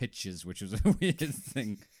while he pitches, which was a weird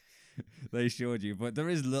thing. They showed you, but there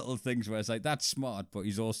is little things where it's like that's smart, but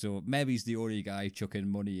he's the only guy chucking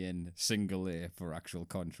money in single A for actual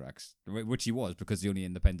contracts, which he was because the only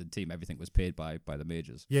independent team, everything was paid by the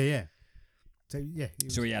majors. Yeah.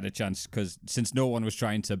 So he had a chance because since no one was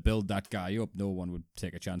trying to build that guy up, no one would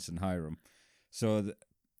take a chance and hire him. So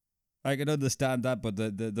I can understand that, but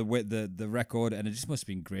the record, and it just must have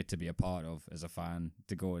been great to be a part of as a fan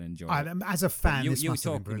to go and enjoy. As a fan, this must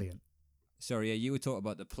have been brilliant. Sorry, yeah, you were talking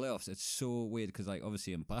about the playoffs. It's so weird because, like,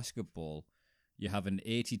 obviously in basketball, you have an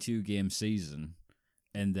 82-game season,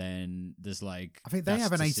 and there's like... I think they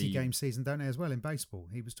have an 80-game season, don't they, as well, in baseball?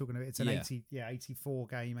 He was talking about it's an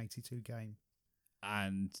 84-game, 82-game.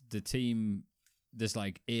 And there's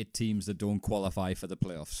like 8 teams that don't qualify for the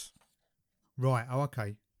playoffs. Right,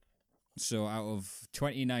 okay. So out of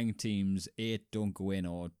 29 teams, 8 don't go in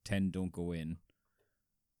or 10 don't go in.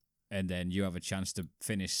 And then you have a chance to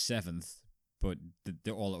finish 7th. But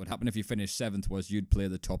all that would happen if you finished 7th was you'd play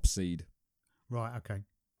the top seed. Right. Okay.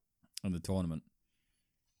 in the tournament.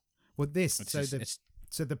 Well, this It's so just, the it's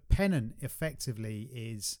so the pennant effectively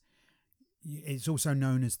is it's also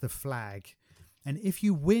known as the flag, and if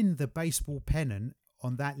you win the baseball pennant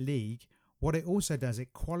on that league, what it also does,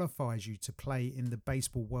 it qualifies you to play in the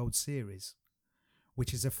Baseball World Series,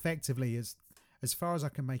 which is effectively, as far as I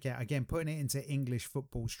can make out, again putting it into English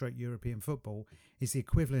football, straight European football, is the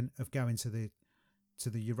equivalent of going to the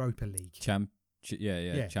Europa League. Champs League, yeah,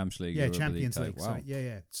 Europa Champions League. League. Wow. So,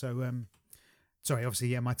 yeah. So sorry, obviously,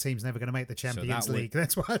 yeah, my team's never going to make the Champions would- League.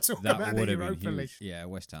 That's why I talk That about would the have been Europa huge. League. Yeah,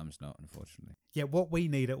 West Ham's not, unfortunately. Yeah, what we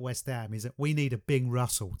need at West Ham is that we need a Bing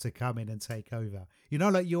Russell to come in and take over. You know,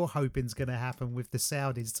 like you're hoping's going to happen with the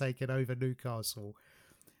Saudis taking over Newcastle.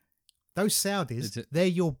 Those Saudis, they're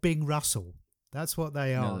your Bing Russell. That's what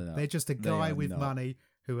they are. No, they're not. They're just a They guy are with not. money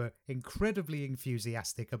who are incredibly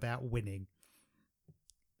enthusiastic about winning.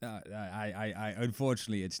 I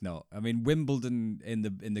unfortunately it's not. I mean, Wimbledon in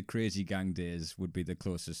the Crazy Gang days would be the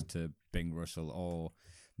closest to Bing Russell, or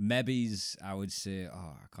Mebby's. I would say.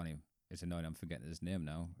 Oh, I can't even. It's annoying. I'm forgetting his name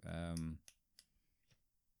now.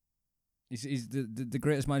 He's the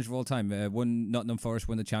greatest manager of all time. Won Nottingham Forest,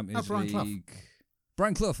 won the Champions Brian Clough. League.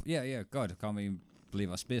 Brian Clough. Yeah. God, I can't even believe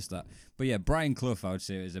I spaced that. But yeah, Brian Clough, I would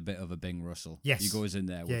say, is a bit of a Bing Russell. Yes. He goes in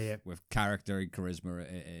there Yeah, with character and charisma,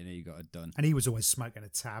 and he got it done. And he was always smoking a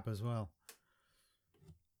tab as well.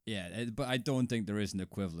 Yeah, but I don't think there is an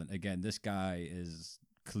equivalent. Again, this guy is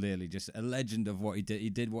clearly just a legend of what he did. He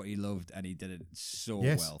did what he loved, and he did it so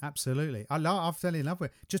Yes, well. absolutely. I fell in love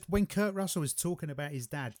with it. Just when Kurt Russell was talking about his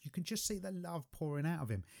dad, you can just see the love pouring out of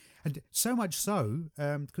him. And so much so,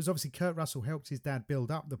 because obviously Kurt Russell helped his dad build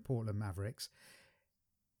up the Portland Mavericks.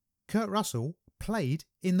 Kurt Russell played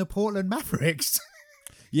in the Portland Mavericks.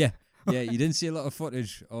 Yeah, you didn't see a lot of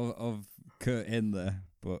footage of Kurt in there,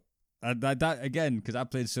 but that again, because I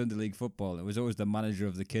played Sunday League football, it was always the manager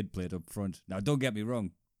of the kid played up front. Now, don't get me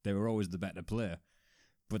wrong, they were always the better player,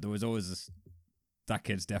 but there was always that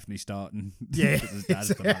kid's definitely starting. Yeah. because his dad's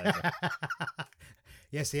the manager.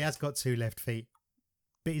 Yes, he has got two left feet.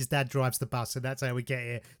 But his dad drives the bus, and that's how we get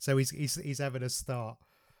here. So he's having a start.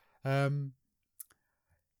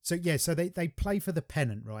 So they play for the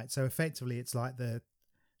pennant, right? So effectively, it's like they're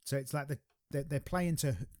playing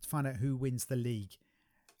to find out who wins the league.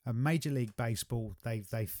 A Major League Baseball, they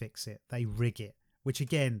fix it, they rig it, which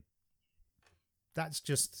again, it's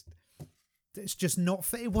just not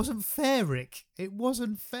fair. It wasn't fair, Rick. It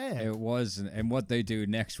wasn't fair. It wasn't, and what they do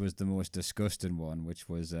next was the most disgusting one, which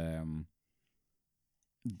was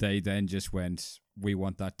they then just went, "We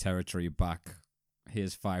want that territory back.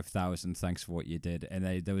 Here's 5,000. Thanks for what you did."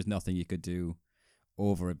 And there was nothing you could do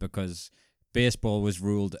over it because baseball was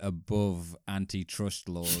ruled above antitrust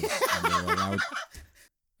laws,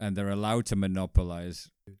 and they're allowed to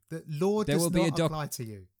monopolize. The law does not apply to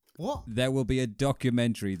you. What? There will be a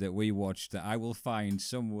documentary that we watched that I will find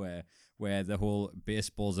somewhere where the whole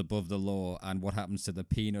baseball's above the law and what happens to the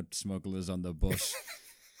peanut smugglers on the bus.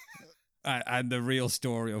 And the real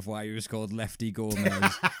story of why he was called Lefty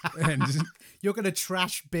Gomez. And you're going to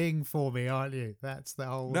trash Bing for me, aren't you? That's the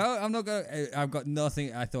whole... No, I'm not going to. I've got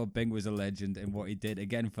nothing. I thought Bing was a legend in what he did.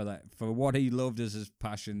 Again, for what he loved as his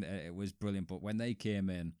passion, it was brilliant. But when they came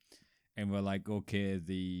in and were like, okay,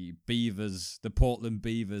 the Portland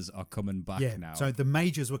Beavers are coming back now. So the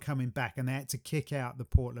majors were coming back and they had to kick out the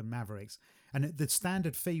Portland Mavericks. And the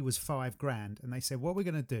standard fee was $5,000. And they said, what we're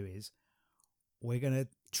going to do is we're going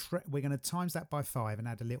to times that by 5 and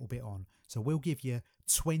add a little bit on. So we'll give you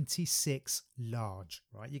 26 large,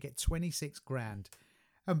 right? You get 26 grand.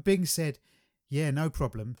 And Bing said, yeah, no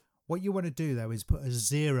problem. What you want to do though is put a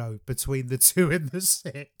 0 between the 2 and the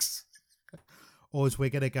 6. Or as we're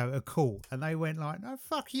going to go, cool. And they went like, no,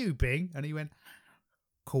 fuck you, Bing. And he went,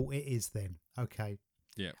 cool, it is then. Okay.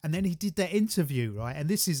 Yeah. And then he did that interview, right? And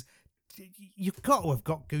this is, you've got to have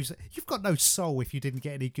got goose. You've got no soul if you didn't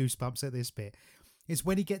get any goosebumps at this bit. It's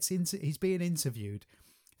when he's being interviewed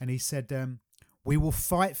and he said, we will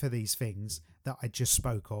fight for these things that I just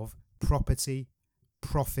spoke of: property,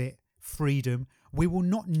 profit, freedom. We will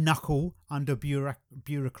not knuckle under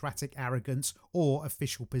bureaucratic arrogance or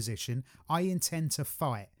official position. I intend to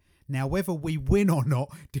fight. Now, whether we win or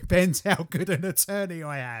not depends how good an attorney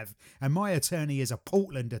I have. And my attorney is a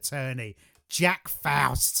Portland attorney, Jack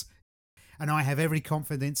Faust. And I have every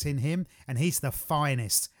confidence in him, and he's the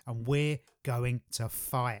finest, and we're going to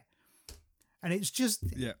fight. And it's just,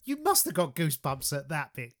 You must have got goosebumps at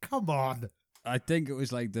that bit. Come on. I think it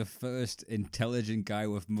was like the first intelligent guy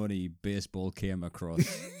with money baseball came across.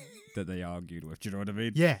 that they argued with. Do you know what I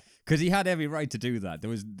mean? Yeah. Because he had every right to do that. There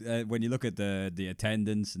was when you look at the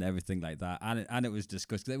attendance and everything like that, and it was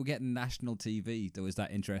discussed. They were getting national TV. There was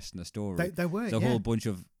that interest in the story. They were. There's a whole bunch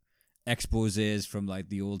of exposés from like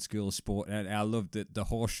the old school sport, and I loved the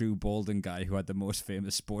Horseshoe Balding guy who had the most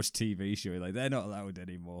famous sports TV show. Like, they're not allowed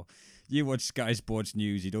anymore. You watch Sky Sports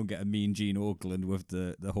News, you don't get a Mean Gene Oakland with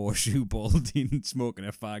the Horseshoe Balding smoking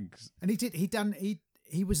a fag. And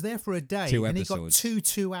he was there for a day, 2 and he got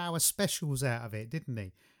episodes. 2-hour specials out of it, didn't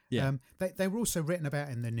he? Yeah. They were also written about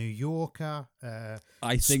in the New Yorker.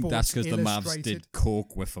 I think that's because the Mavs Illustrated. did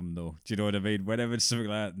coke with him, though. Do you know what I mean? Whenever it's something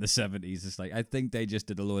like that in the 70s, it's like, I think they just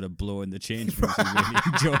did a load of blow in the change rooms and really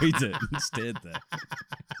enjoyed it and stayed there.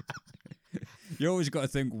 You always got to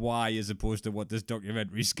think why as opposed to what this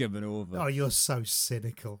documentary's skimming over. Oh, you're so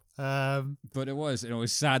cynical. But it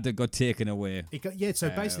was sad that it got taken away. So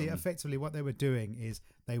basically, effectively, what they were doing is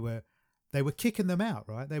they were kicking them out,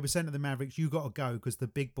 right? They were saying to the Mavericks, "You got to go because the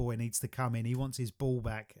big boy needs to come in. He wants his ball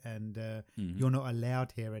back, and you're not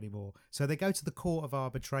allowed here anymore." So they go to the court of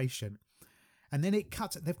arbitration, and then it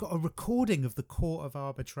cuts. They've got a recording of the court of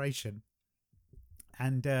arbitration,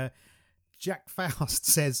 and Jack Faust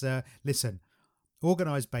says, "Listen,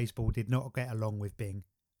 organised baseball did not get along with Bing,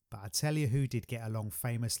 but I tell you who did get along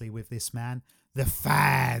famously with this man: the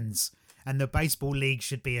fans. And the baseball league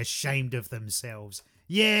should be ashamed of themselves.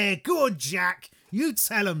 Yeah, good, Jack. You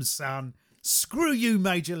tell them, son. Screw you,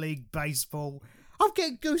 Major League Baseball." I'm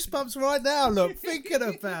getting goosebumps right now, look, thinking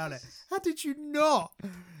about it. How did you not?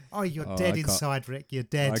 Oh, you're dead inside, Rick. You're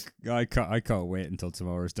dead. I can't wait until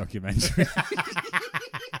tomorrow's documentary.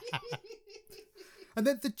 And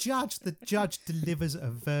then the judge delivers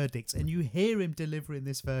a verdict, and you hear him delivering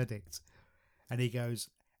this verdict. And he goes,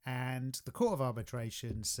 and the Court of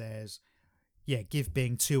Arbitration says, yeah, give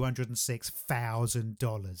Bing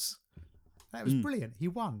 $206,000. That was brilliant. He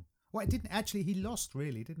won. Well, it didn't actually. He lost,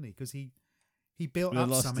 really, didn't he? Because he built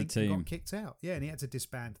up something and got kicked out. Yeah, and he had to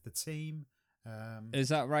disband the team. Is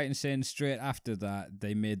that right in saying straight after that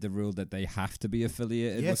they made the rule that they have to be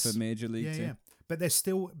affiliated with a major league team? Yeah. But they're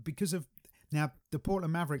still, because of, now the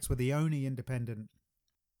Portland Mavericks were the only independent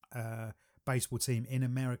baseball team in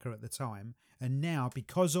America at the time, and now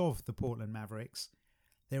because of the Portland Mavericks,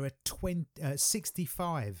 there are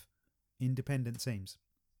 65 independent teams.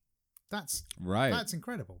 That's right. That's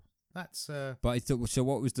incredible. That's. But I thought, so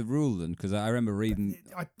what was the rule then? Because I remember reading.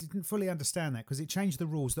 I didn't fully understand that because it changed the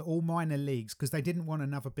rules that all minor leagues, because they didn't want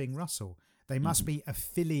another Bing Russell, they must be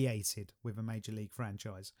affiliated with a major league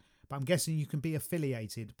franchise. But I'm guessing you can be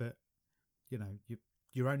affiliated, but you know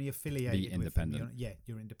you're only affiliated. Be independent. With them.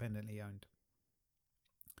 You're independently owned.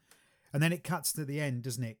 And then it cuts to the end,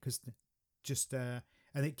 doesn't it? Because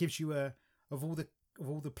and it gives you of all the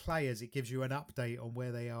players, it gives you an update on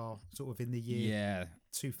where they are, sort of in the year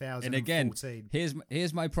 2014. And again,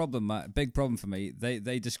 here's my problem, Matt. Big problem for me.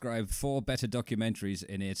 They describe 4 better documentaries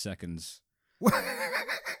in 8 seconds.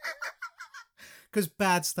 Because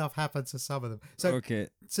bad stuff happened to some of them. So okay.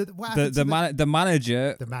 So what happened the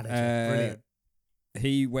manager? The manager, brilliant.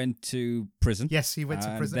 He went to prison. Yes, he went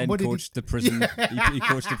to prison. Then coached the prison. He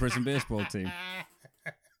coached the prison baseball team.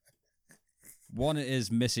 One is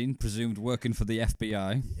missing, presumed working for the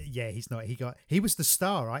FBI. Yeah, he's not. He was the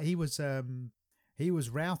star, right? He was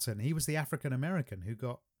Roughton. He was the African American who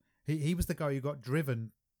got. He was the guy who got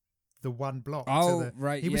driven the one block.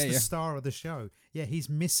 Right. He was the star of the show. Yeah, he's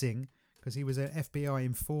missing because he was an FBI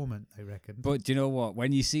informant, they reckon. But do you know what?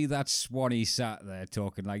 When you see that Swanee sat there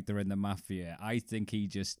talking like they're in the mafia, I think he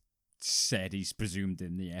just said he's presumed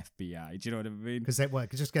in the FBI. Do you know what I mean? Because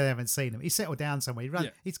they haven't seen him. He settled down somewhere.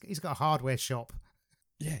 He's got a hardware shop.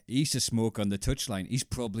 Yeah, he used to smoke on the touchline. He's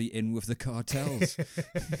probably in with the cartels.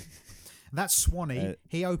 That's Swanee.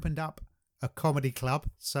 He opened up a comedy club.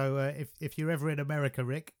 So if you're ever in America,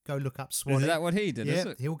 Rick, go look up Swanee. Is that what he did?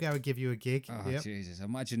 Yeah, he'll go and give you a gig. Oh, yep. Jesus.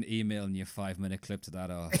 Imagine emailing your 5-minute clip to that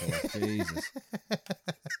arsehole. Jesus.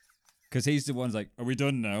 Because he's the one's like, are we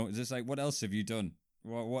done now? It's just like, what else have you done?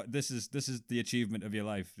 What? This is the achievement of your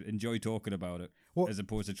life. Enjoy talking about it, as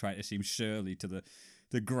opposed to trying to seem surly to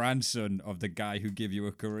the grandson of the guy who gave you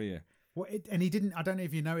a career. And he didn't. I don't know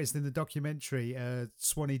if you noticed in the documentary,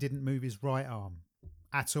 Swanee didn't move his right arm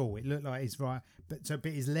at all. It looked like his right, but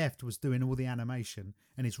his left was doing all the animation,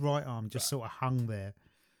 and his right arm just sort of hung there.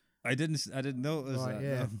 I didn't notice that.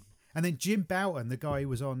 Yeah. No. And then Jim Bouton, the guy who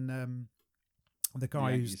was on,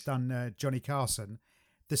 who's done Johnny Carson.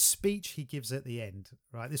 The speech he gives at the end,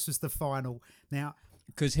 right? This was the final. Now,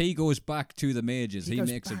 because he goes back to the majors, he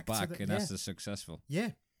makes it back, and that's the successful.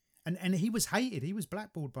 Yeah, and he was hated. He was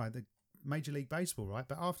blackballed by the Major League Baseball, right?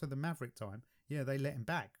 But after the Maverick time, they let him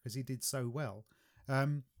back because he did so well.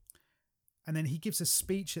 and then he gives a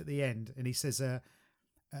speech at the end, and he says, "The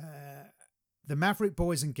Maverick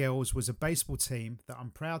Boys and Girls was a baseball team that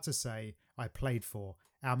I'm proud to say I played for.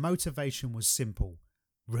 Our motivation was simple: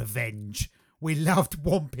 revenge. We loved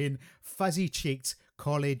whomping fuzzy-cheeked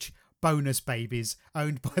college bonus babies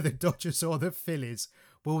owned by the Dodgers or the Phillies.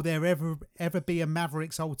 Will there ever be a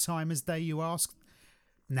Mavericks old-timers day, you ask?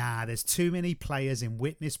 Nah, there's too many players in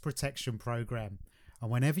witness protection program.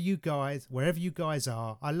 And wherever you guys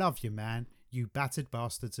are, I love you, man, you battered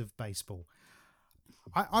bastards of baseball."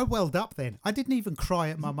 I welled up then. I didn't even cry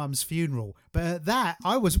at my mum's funeral, but at that,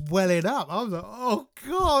 I was welling up. I was like, "Oh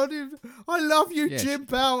God, I love you, Jim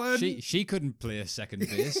Bouton." She couldn't play a second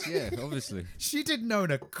base. Yeah, obviously. She didn't own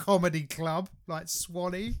a comedy club like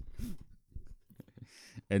Swanee.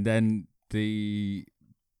 And then the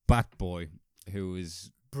Bat Boy, who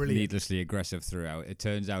was Brilliant. needlessly aggressive throughout. It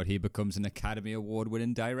turns out he becomes an Academy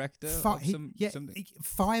Award-winning director. Something.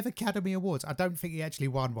 5 Academy Awards. I don't think he actually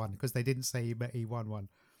won one because they didn't say he won one.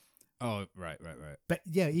 Oh, right. But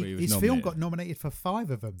yeah, his film got nominated for 5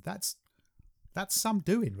 of them. That's some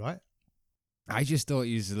doing, right? I just thought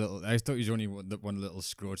he was only one little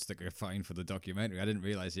scroach that could find for the documentary. I didn't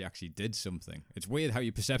realize he actually did something. It's weird how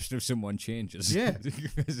your perception of someone changes. Yeah,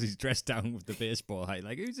 because he's dressed down with the baseball hat.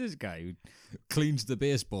 Like, who's this guy who cleans the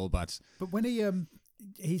baseball bats? But when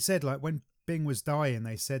he said, like, when Bing was dying,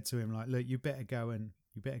 they said to him, like, "Look, you better go and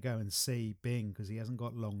see Bing because he hasn't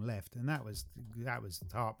got long left." And that was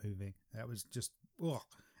heart moving. That was just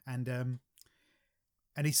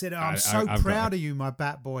And he said, "I'm so proud of you, my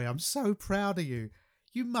Bat Boy. I'm so proud of you.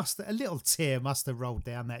 A little tear must have rolled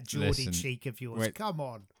down that Geordie cheek of yours. Wait, come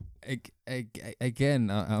on."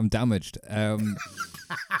 Again, I'm damaged.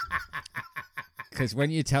 Because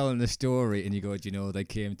when you're telling the story and you go, they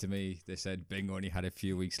came to me, they said Bing only had a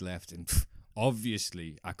few weeks left, and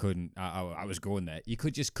obviously I couldn't, I was going there. You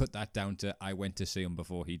could just cut that down to, I went to see him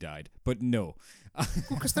before he died. But no.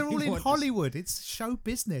 Because they're all in Hollywood. It's show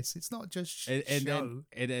business. It's not just show.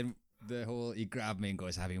 And then the whole, he grabbed me and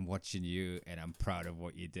goes, "I've been watching you and I'm proud of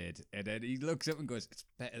what you did." And then he looks up and goes, "It's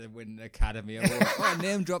better than winning an Academy Award." Oh,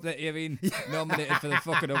 name drop that you've been nominated for the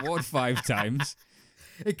fucking award 5 times.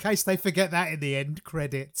 In case they forget that in the end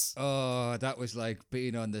credits. Oh, that was like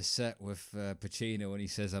being on the set with Pacino when he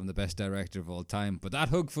says, "I'm the best director of all time." But that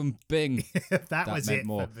hug from Bing, that was meant it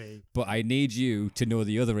more. for me. But I need you to know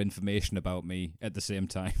the other information about me at the same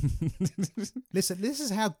time. Listen, this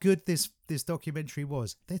is how good this documentary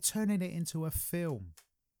was. They're turning it into a film.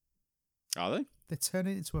 Are they? They're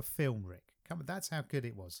turning it into a film, Rick. Come on, that's how good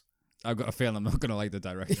it was. I've got a feeling I'm not going to like the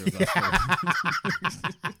director of that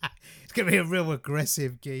film. It's going to be a real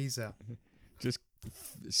aggressive geezer. Just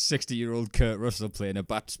 60-year-old Kurt Russell playing a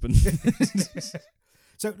batsman.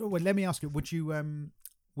 So, well, let me ask you: would you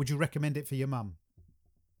recommend it for your mum?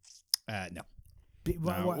 No.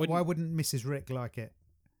 Why wouldn't Mrs. Rick like it?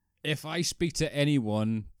 If I speak to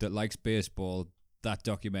anyone that likes baseball, that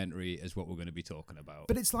documentary is what we're going to be talking about.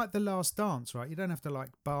 But it's like The Last Dance, right? You don't have to like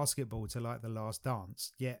basketball to like The Last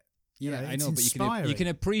Dance. Yet, I know, but inspiring.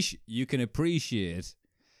 you can appreciate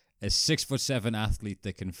a 6'7" athlete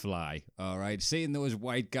that can fly. All right, seeing those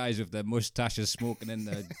white guys with their mustaches smoking in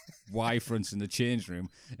the Y fronts in the change room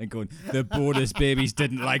and going, "The bonus babies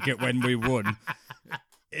didn't like it when we won,"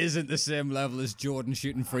 isn't the same level as Jordan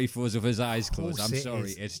shooting free throws with his eyes closed. I'm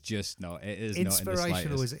sorry, it's just not. It is inspirational. Not in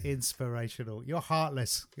the slightest. Is inspirational. You're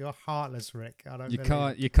heartless, Rick.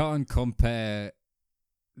 You can't compare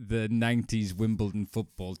the 90s Wimbledon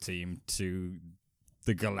football team to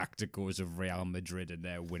the Galacticos of Real Madrid and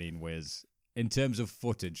their winning ways in terms of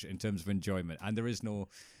footage, in terms of enjoyment. And there is no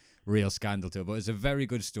real scandal to it, but it's a very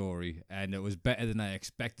good story, and it was better than I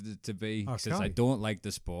expected it to be, since I don't like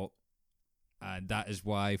the sport. And that is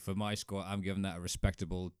why, for my score, I'm giving that a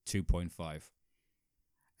respectable 2.5.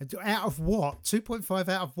 Out of what? 2.5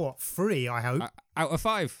 out of what? 3, I hope. Out of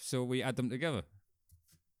 5, so we add them together.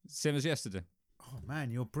 Same as yesterday. Oh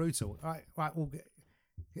man, you're brutal. Right. Well,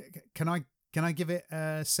 can I give it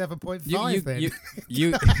 7.5 then?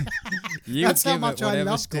 You That's how give much it I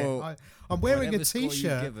loved score, it. I'm wearing a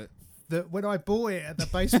T-shirt that when I bought it at the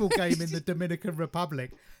baseball game in the Dominican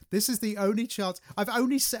Republic. This is the only chance. I've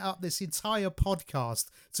only set up this entire podcast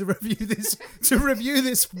to review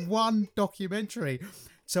this one documentary.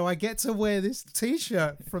 So I get to wear this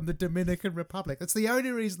T-shirt from the Dominican Republic. That's the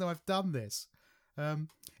only reason I've done this.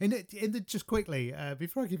 Just quickly,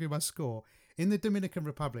 before I give you my score, in the Dominican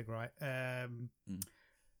Republic, right?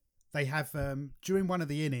 They have during one of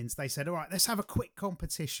the innings, they said, "All right, let's have a quick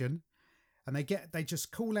competition," and they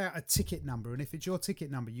just call out a ticket number, and if it's your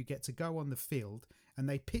ticket number, you get to go on the field, and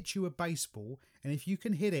they pitch you a baseball, and if you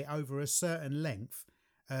can hit it over a certain length,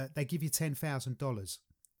 they give you $10,000.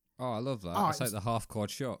 Oh, I love that. Oh, It's like the half-court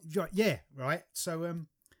shot. Yeah, right. So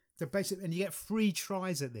the basic, and you get 3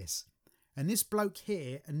 tries at this. And this bloke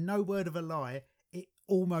here, and no word of a lie, it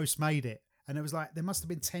almost made it. And it was like, there must have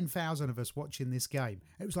been 10,000 of us watching this game.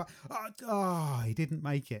 It was like, he didn't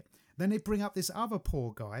make it. Then they bring up this other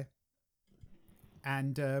poor guy.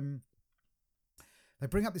 And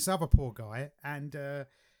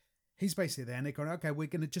he's basically there. And they're going, okay, we're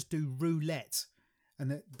going to just do roulette.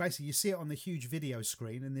 And basically, you see it on the huge video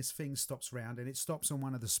screen, and this thing stops round, and it stops on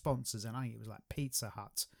one of the sponsors. And I think it was like Pizza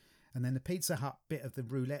Hut. And then the Pizza Hut bit of the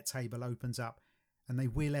roulette table opens up, and they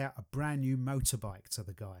wheel out a brand new motorbike to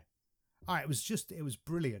the guy. It was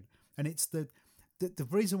brilliant. And it's the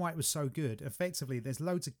reason why it was so good, effectively, there's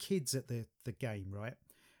loads of kids at the game, right?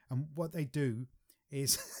 And what they do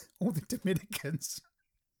is all the Dominicans,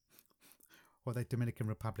 or the Dominican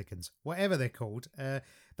Republicans, whatever they're called,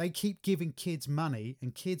 they keep giving kids money,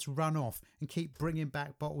 and kids run off and keep bringing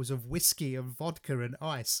back bottles of whiskey and vodka and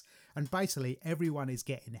ice. And basically everyone is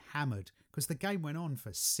getting hammered because the game went on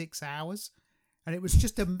for 6 hours, and it was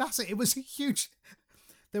just it was a huge...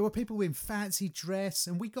 There were people in fancy dress,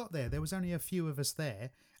 and we got there. There was only a few of us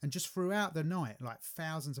there. And just throughout the night, like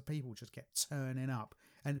thousands of people just kept turning up.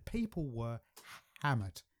 And people were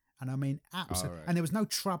hammered. And I mean, absolutely. Right. And there was no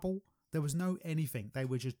trouble. There was no anything. They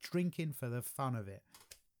were just drinking for the fun of it.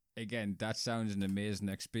 Again, that sounds an amazing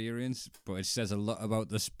experience, but it says a lot about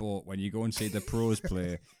the sport when you go and see the pros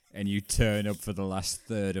play and you turn up for the last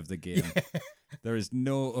third of the game. Yeah. There is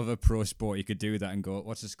no other pro sport you could do that and go,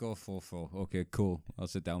 what's the score 4-4? Okay, cool. I'll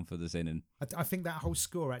sit down for this inning. I think that whole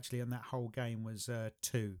score actually on that whole game was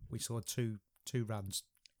 2. We saw two runs.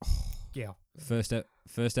 Yeah. First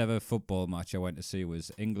ever football match I went to see was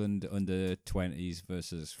England under 20s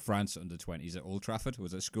versus France under 20s at Old Trafford. It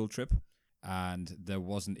was a school trip, and there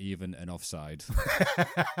wasn't even an offside.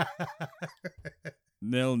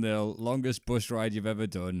 0-0, longest bus ride you've ever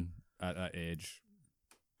done at that age.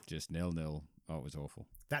 Just 0-0. Oh, it was awful.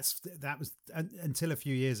 That was until a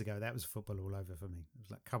few years ago. That was football all over for me. It was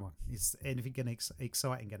like, come on, is anything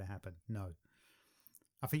exciting going to happen? No.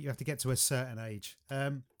 I think you have to get to a certain age.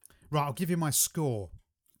 Right, I'll give you my score.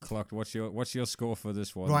 Clocked. What's your score for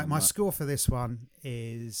this one? Right, my score for this one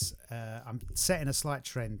is I'm setting a slight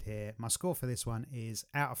trend here. My score for this one is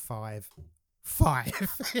out of 5.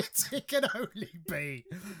 It can only be.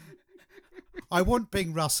 I want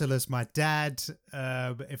Bing Russell as my dad.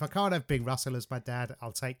 If I can't have Bing Russell as my dad,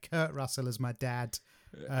 I'll take Kurt Russell as my dad.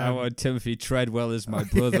 I want Timothy Treadwell as my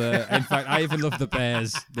brother. In fact, I even love the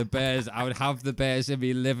Bears. I would have the Bears in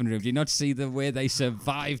my living room. Do you not see the way they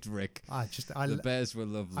survived, Rick? The Bears were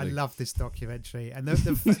lovely. I love this documentary, and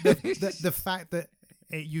the fact that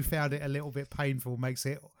you found it a little bit painful makes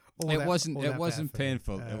it. It wasn't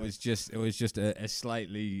painful. It was just a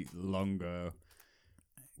slightly longer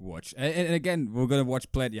watch. And again, we're going to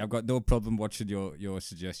watch plenty. I've got no problem watching your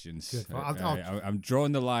suggestions. I'm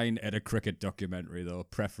drawing the line at a cricket documentary, though,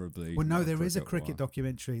 preferably. Well, no, there is a cricket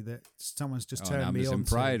documentary that someone's just turned me on Amazon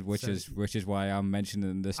Pride, which is why I'm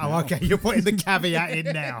mentioning this now. Oh, okay, you're putting the caveat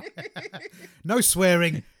in now. No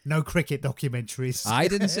swearing, no cricket documentaries. I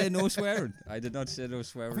didn't say no swearing. I did not say no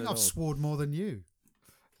swearing. I think I've sworn more than you.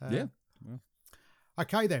 Yeah.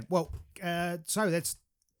 Okay, then. Well, so let's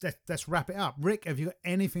wrap it up. Rick, have you got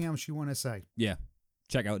anything else you want to say? Yeah.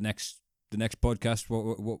 Check out the next podcast.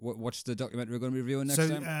 What's the documentary we're going to be reviewing next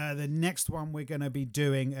time? So the next one we're going to be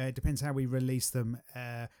doing, depends how we release them,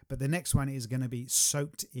 but the next one is going to be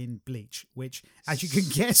Soaked in Bleach, which, as you can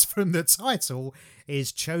guess from the title,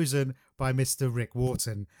 is chosen by Mr. Rick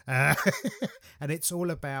Wharton. And it's all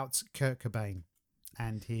about Kurt Cobain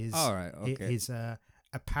and his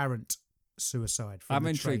apparent suicide. I'm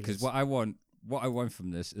intrigued because what I want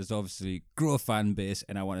from this is obviously grow a fan base,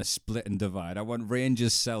 and I want to split and divide. I want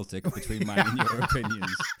Rangers Celtic between mine and your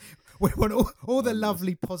opinions. We want all the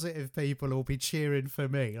lovely positive people will be cheering for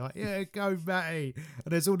me. Like, yeah, go Matty.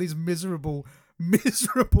 And there's all these miserable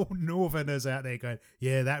Northerners out there going,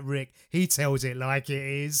 yeah, that Rick, he tells it like it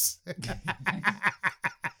is.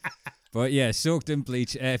 But yeah, Soaked in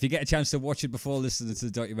Bleach. If you get a chance to watch it before listening to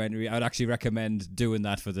the documentary, I'd actually recommend doing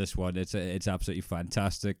that for this one. It's absolutely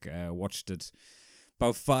fantastic. Watched it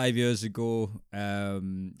about 5 years ago.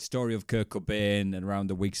 Story of Kurt Cobain and around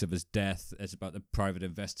the weeks of his death. It's about the private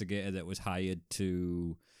investigator that was hired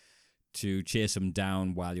to chase him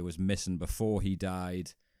down while he was missing before he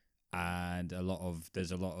died. And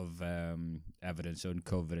there's a lot of evidence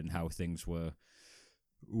uncovered and how things were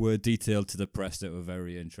detailed to the press that were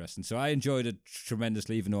very interesting. So I enjoyed it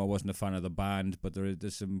tremendously, even though I wasn't a fan of the band. But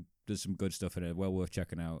there's There's some good stuff in it. Well worth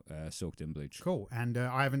checking out. Soaked in Bleach. Cool. And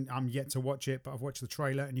I'm yet to watch it, but I've watched the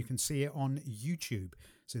trailer and you can see it on YouTube.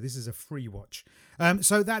 So this is a free watch.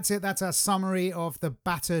 So that's it. That's our summary of the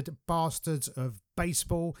Battered Bastards of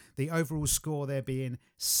Baseball. The overall score there being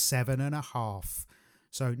 7.5.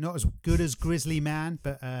 So not as good as Grizzly Man,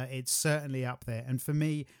 but it's certainly up there. And for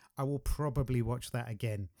me, I will probably watch that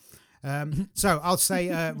again. So I'll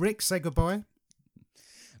say, Rick, say goodbye.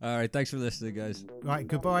 All right. Thanks for listening, guys. Right.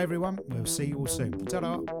 Goodbye, everyone. We'll see you all soon.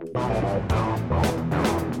 Ta-da.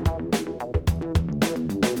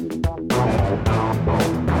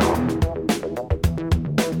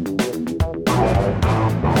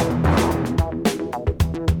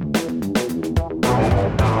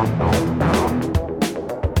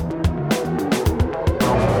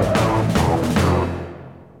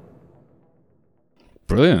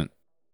 Brilliant.